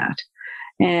on that.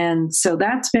 And so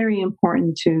that's very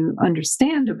important to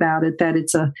understand about it, that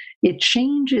it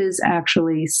changes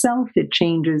actually self, it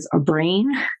changes a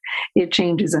brain, it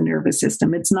changes a nervous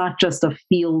system. It's not just a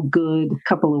feel good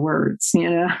couple of words,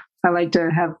 I like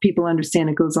to have people understand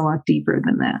it goes a lot deeper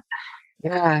than that.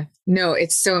 Yeah, no,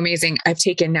 it's so amazing. I've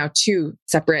taken now 2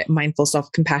 separate mindful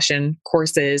self-compassion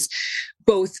courses,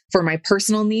 both for my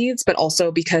personal needs, but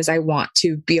also because I want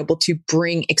to be able to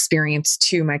bring experience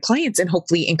to my clients and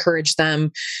hopefully encourage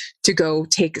them to go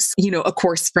take, a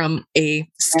course from a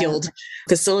skilled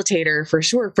facilitator for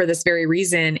sure, for this very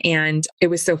reason. And it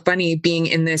was so funny being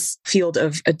in this field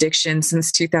of addiction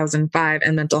since 2005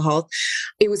 and mental health.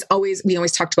 We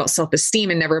always talked about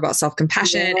self-esteem and never about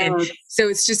self-compassion. Yeah. And so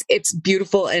it's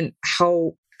beautiful. And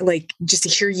how, just to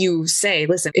hear you say,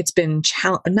 listen, it's been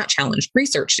not challenged,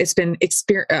 researched. It's been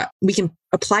we can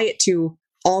apply it to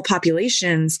all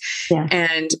populations. Yeah.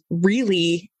 And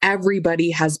really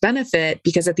everybody has benefit,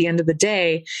 because at the end of the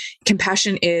day,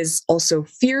 compassion is also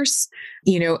fierce,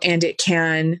 and it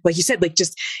can, like you said,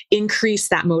 just increase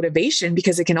that motivation,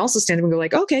 because it can also stand up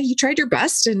and go okay, you tried your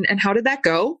best. And how did that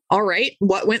go? All right.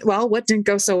 What went well? What didn't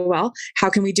go so well? How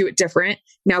can we do it different?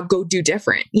 Now go do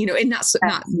different, and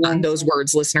not those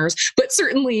words, listeners, but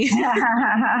certainly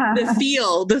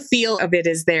the feel of it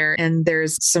is there. And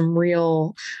there's some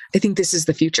real, I think this is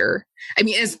the future. I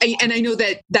mean, and I know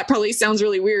that probably sounds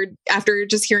really weird after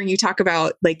just hearing you talk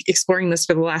about exploring this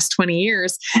for the last 20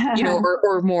 years,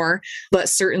 or more, but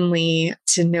certainly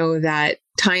to know that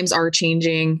times are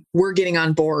changing, we're getting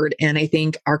on board. And I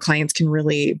think our clients can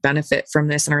really benefit from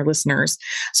this, and our listeners.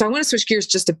 So I want to switch gears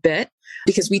just a bit,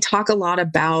 because we talk a lot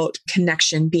about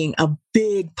connection being a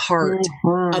big part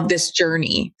of this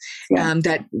journey. Yeah.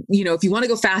 That, if you want to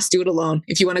go fast, do it alone.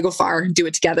 If you want to go far, do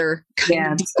it together.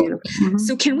 Yeah. Mm-hmm.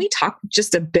 So can we talk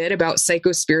just a bit about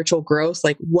psychospiritual growth?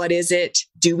 What is it?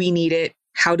 Do we need it?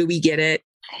 How do we get it?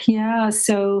 Yeah.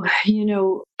 So,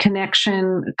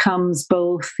 connection comes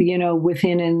both,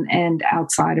 within and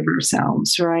outside of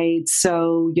ourselves, right?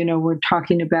 So, we're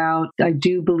talking about, I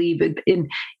do believe it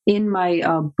in my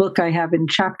book I have in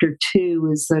chapter 2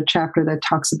 is the chapter that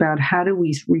talks about how do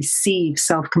we receive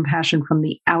self-compassion from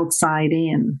the outside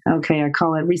in. Okay. I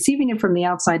call it receiving it from the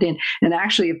outside in. And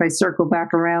actually, if I circle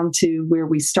back around to where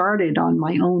we started on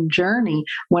my own journey,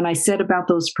 when I said about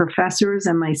those professors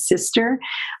and my sister,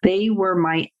 they were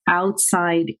my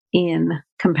outside in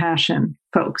compassion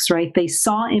folks, right? They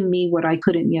saw in me what I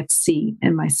couldn't yet see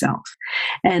in myself.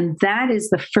 And that is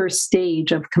the first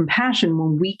stage of compassion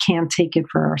when we can't take it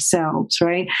for ourselves,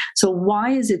 right? So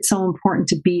why is it so important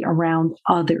to be around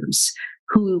others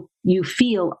who you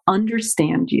feel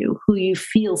understand you, who you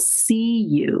feel see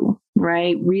you,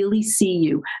 right? Really see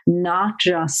you, not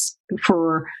just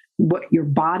for what your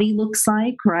body looks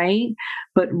like, right?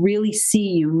 But really see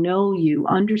you, know you,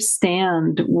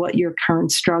 understand what your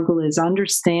current struggle is,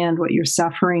 understand what you're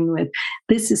suffering with.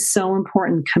 This is so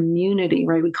important. Community,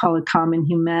 right? We call it common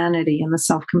humanity in the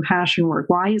self-compassion work.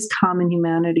 Why is common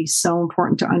humanity so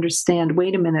important to understand?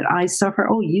 Wait a minute, I suffer.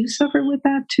 Oh, you suffer with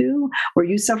that too? Or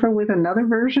you suffer with another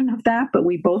version of that, but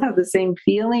we both have the same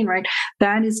feeling, right?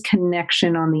 That is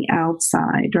connection on the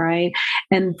outside, right?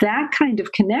 And that kind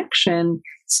of connection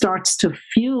starts to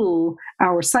fuel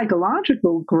our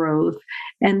psychological growth,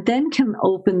 and then can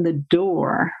open the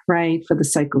door, right, for the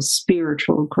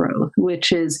psychospiritual growth,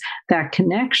 which is that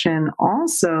connection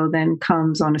also then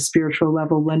comes on a spiritual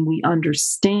level when we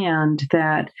understand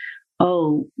that,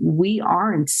 oh, we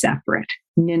aren't separate.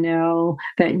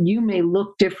 That you may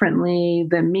look differently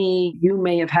than me. You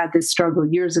may have had this struggle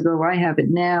years ago. I have it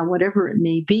now, whatever it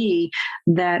may be,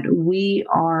 that we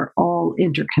are all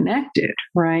interconnected,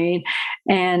 right?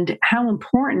 And how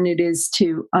important it is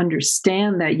to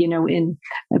understand that,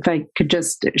 if I could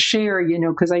just share,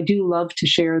 because I do love to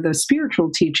share the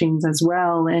spiritual teachings as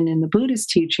well. And in the Buddhist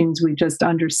teachings, we just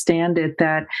understand it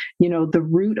that, the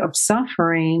root of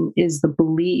suffering is the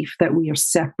belief that we are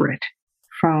separate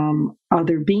from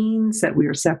other beings, that we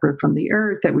are separate from the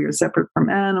earth, that we are separate from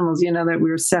animals, that we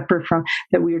are separate from,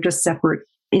 that we are just separate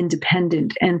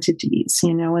independent entities,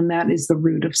 and that is the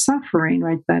root of suffering,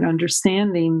 right? That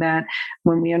understanding that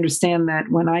when we understand that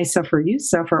when I suffer, you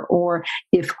suffer, or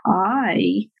if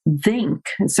I think,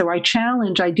 so I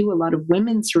do a lot of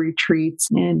women's retreats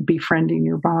in Befriending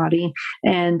Your Body,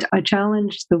 and I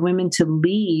challenge the women to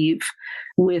leave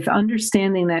with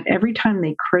understanding that every time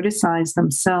they criticize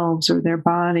themselves or their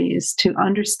bodies, to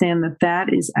understand that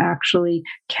that is actually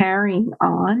carrying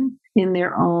on in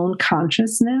their own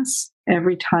consciousness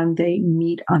every time they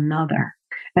meet another.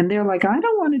 And they're like, I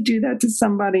don't want to do that to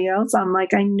somebody else. I'm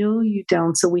like, I know you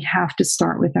don't. So we have to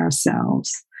start with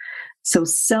ourselves. So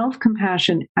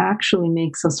self-compassion actually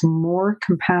makes us more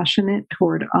compassionate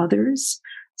toward others.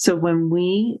 So when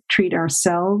we treat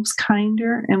ourselves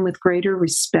kinder and with greater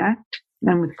respect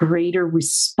and with greater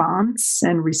response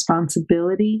and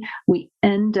responsibility, we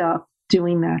end up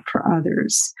doing that for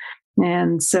others.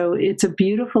 And so it's a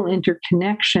beautiful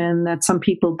interconnection that some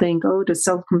people think, oh, does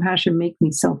self-compassion make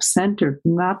me self-centered?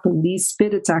 Not the least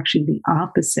bit. It's actually the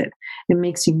opposite. It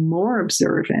makes you more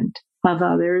observant of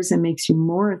others and makes you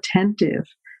more attentive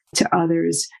to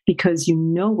others because you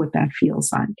know what that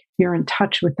feels like. You're in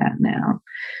touch with that now.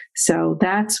 So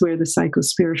that's where the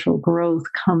psychospiritual growth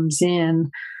comes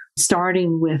in,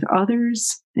 starting with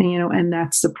others, and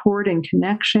that support and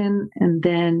connection, and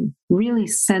then really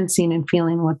sensing and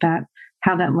feeling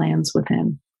how that lands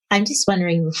within. I'm just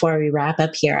wondering, before we wrap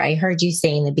up here, I heard you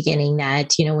say in the beginning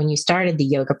that, when you started the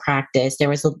yoga practice, there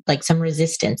was like some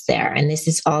resistance there. And this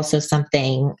is also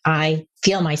something I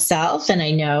feel myself. And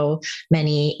I know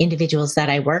many individuals that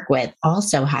I work with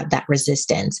also have that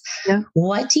resistance. Yeah.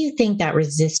 What do you think that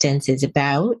resistance is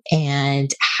about?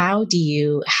 And how do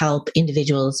you help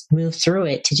individuals move through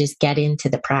it to just get into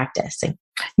the practice?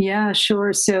 Yeah,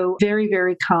 sure. So very,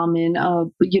 very common.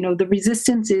 The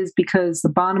resistance is because the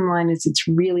bottom line is it's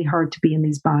really hard to be in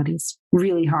these bodies,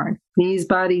 really hard. These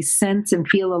bodies sense and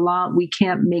feel a lot. We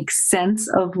can't make sense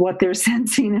of what they're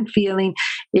sensing and feeling.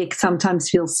 It sometimes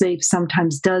feels safe,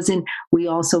 sometimes doesn't. We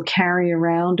also carry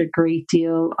around a great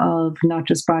deal of not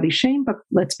just body shame, but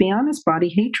let's be honest, body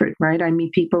hatred, right? I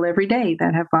meet people every day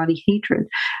that have body hatred.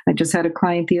 I just had a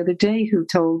client the other day who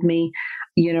told me,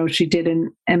 she did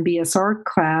an MBSR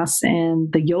class,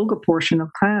 and the yoga portion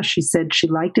of class, she said she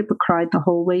liked it, but cried the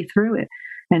whole way through it.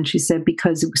 And she said,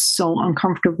 because it was so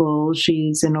uncomfortable,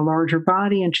 she's in a larger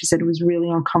body, and she said it was really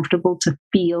uncomfortable to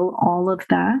feel all of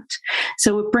that.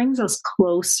 So it brings us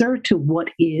closer to what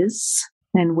is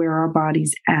and where our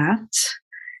body's at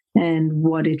and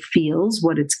what it feels,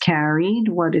 what it's carried,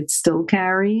 what it still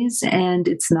carries. And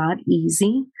it's not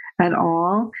easy at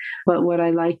all. But what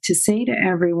I like to say to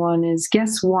everyone is,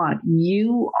 guess what?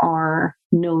 You are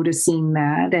noticing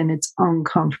that and it's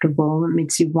uncomfortable. It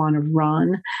makes you want to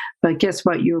run. But guess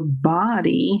what? Your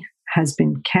body has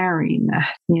been carrying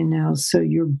that, so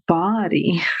your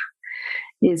body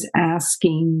is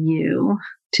asking you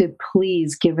to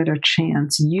please give it a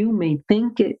chance. You may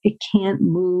think it can't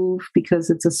move because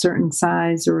it's a certain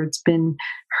size or it's been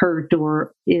hurt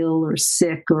or ill or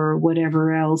sick or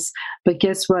whatever else. But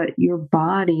guess what? Your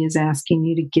body is asking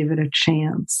you to give it a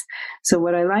chance. So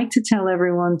what I like to tell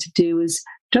everyone to do is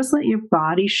just let your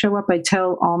body show up. I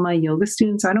tell all my yoga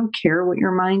students, I don't care what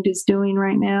your mind is doing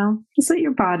right now. Just let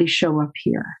your body show up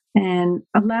here and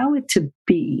allow it to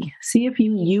be. See if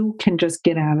you can just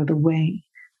get out of the way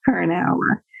for an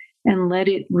hour and let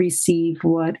it receive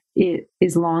what it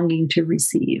is longing to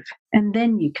receive. And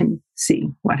then you can see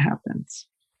what happens.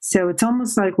 So it's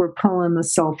almost like we're pulling the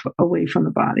self away from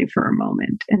the body for a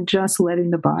moment and just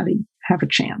letting the body have a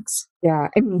chance. Yeah.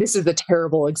 I mean, this is a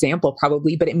terrible example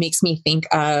probably, but it makes me think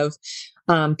of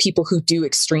people who do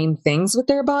extreme things with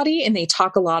their body. And they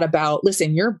talk a lot about,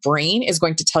 listen, your brain is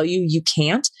going to tell you you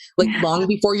can't, long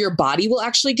before your body will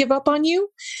actually give up on you.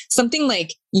 Something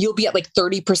like you'll be at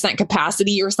 30%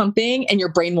 capacity or something, and your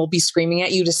brain will be screaming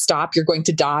at you to stop. You're going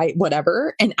to die,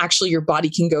 whatever. And actually your body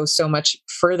can go so much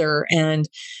further. And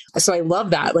so I love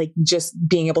that, just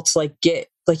being able to get,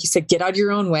 like you said, get out of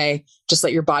your own way, just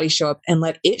let your body show up and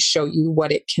let it show you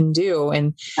what it can do.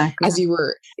 And exactly. As you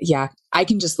were, I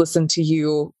can just listen to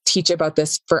you teach about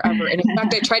this forever. And in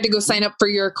fact, I tried to go sign up for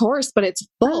your course, but it's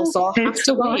full. So I'll have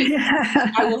to wait.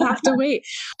 I will have to wait.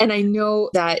 And I know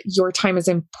that your time is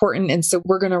important. And so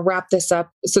we're going to wrap this up.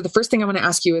 So the first thing I want to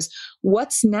ask you is,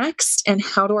 what's next and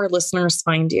how do our listeners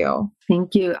find you?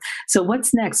 Thank you. So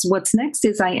what's next? What's next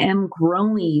is I am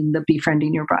growing the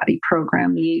Befriending Your Body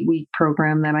program, the 8-week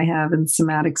program that I have in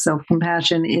somatic self-compassion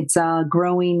Self-Compassion. It's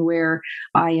growing where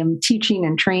I am teaching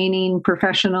and training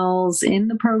professionals in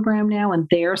the program now, and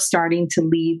they're starting to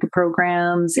lead the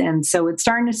programs. And so it's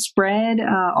starting to spread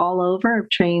all over.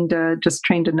 I've just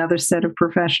trained another set of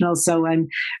professionals. So I'm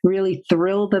really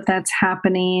thrilled that that's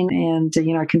happening. And,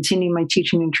 I continue my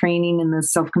teaching and training in the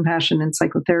Self-Compassion and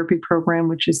Psychotherapy program,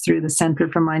 which is through the Center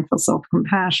for Mindful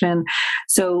Self-Compassion.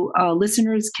 So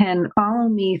listeners can follow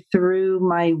me through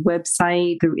my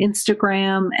website, through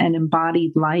Instagram and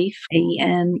Embodied Life,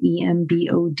 ANEMBODIED,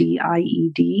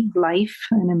 Life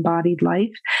and Embodied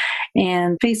Life,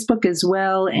 and Facebook as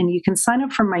well. And you can sign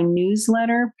up for my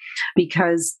newsletter,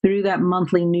 because through that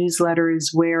monthly newsletter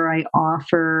is where I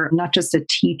offer not just a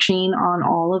teaching on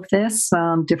all of this,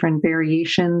 different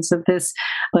variations of this,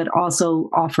 but also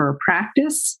offer a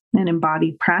practice, an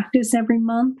embodied practice every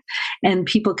month. And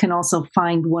people can also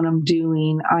find what I'm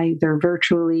doing either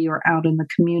virtually or out in the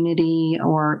community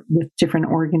or with different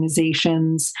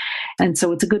organizations. And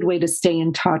so it's a good way to stay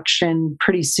in touch. And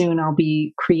pretty soon I'll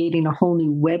be creating a whole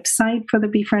new website for the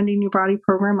Befriending Your Body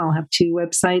program. I'll have 2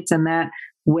 websites, and that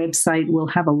website will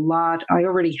have I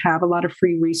already have a lot of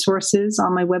free resources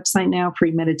on my website now, free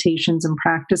meditations and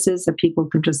practices that people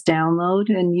can just download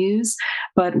and use.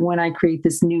 But when I create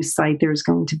this new site, there's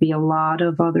going to be a lot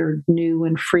of other new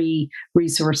and free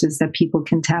resources that people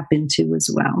can tap into as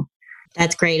well.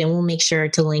 That's great. And we'll make sure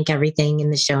to link everything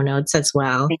in the show notes as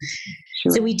well.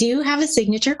 Sure. So we do have a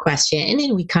signature question,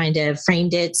 and we kind of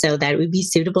framed it so that it would be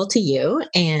suitable to you.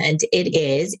 And it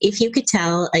is, if you could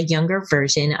tell a younger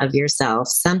version of yourself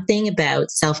something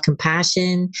about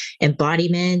self-compassion,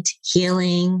 embodiment,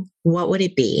 healing, what would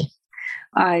it be?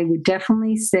 I would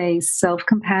definitely say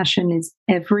self-compassion is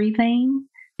everything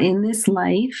in this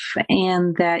life,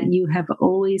 and that you have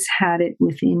always had it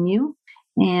within you,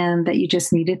 and that you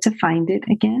just needed to find it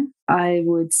again. I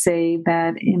would say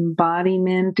that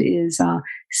embodiment is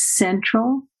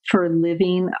central for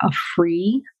living a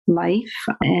free life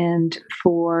and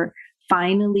for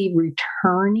finally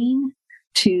returning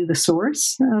to the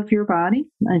source of your body,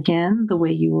 again, the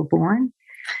way you were born,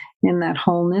 in that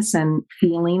wholeness, and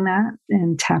feeling that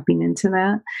and tapping into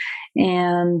that.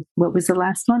 And what was the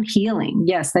last one? Healing.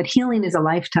 Yes, that healing is a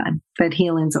lifetime. That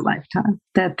healing's a lifetime.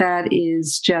 That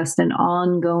is just an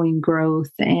ongoing growth,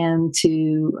 and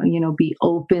to, be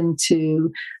open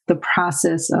to the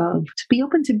process to be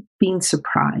open to being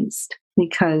surprised,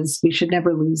 because we should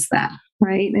never lose that,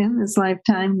 right? In this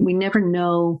lifetime, we never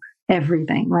know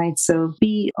everything, right? So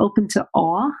be open to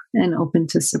awe and open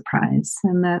to surprise.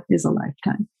 And that is a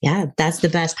lifetime. Yeah, that's the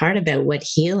best part about what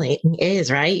healing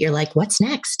is, right? You're like, what's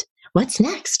next? What's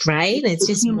next, right? It's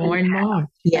just more and more.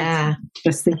 Yeah.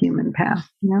 Just the human path.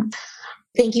 Yeah.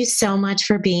 Thank you so much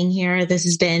for being here. This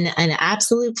has been an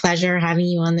absolute pleasure having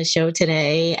you on the show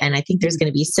today. And I think there's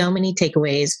going to be so many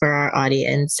takeaways for our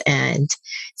audience. And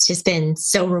it's just been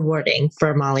so rewarding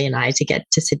for Molly and I to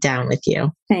get to sit down with you.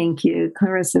 Thank you,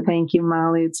 Clarissa. Thank you,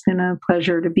 Molly. It's been a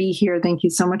pleasure to be here. Thank you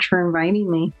so much for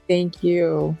inviting me. Thank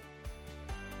you.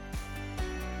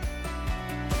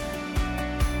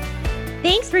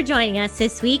 Thanks for joining us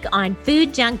this week on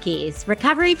Food Junkies,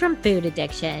 Recovery from Food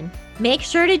Addiction. Make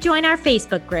sure to join our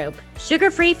Facebook group,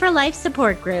 Sugar Free for Life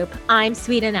support group, I'm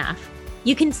Sweet Enough.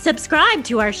 You can subscribe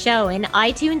to our show in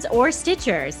iTunes or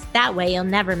Stitchers. That way you'll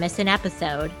never miss an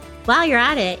episode. While you're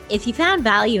at it, if you found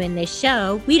value in this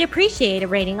show, we'd appreciate a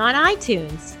rating on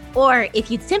iTunes. Or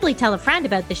if you'd simply tell a friend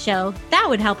about the show, that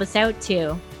would help us out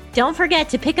too. Don't forget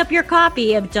to pick up your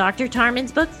copy of Dr.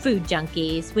 Tarman's book, Food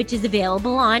Junkies, which is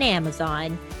available on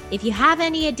Amazon. If you have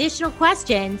any additional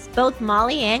questions, both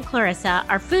Molly and Clarissa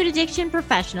are food addiction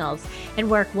professionals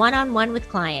and work one-on-one with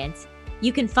clients.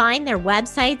 You can find their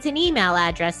websites and email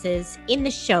addresses in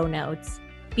the show notes.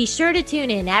 Be sure to tune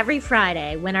in every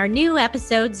Friday when our new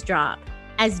episodes drop.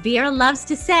 As Vera loves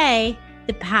to say,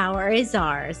 the power is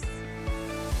ours.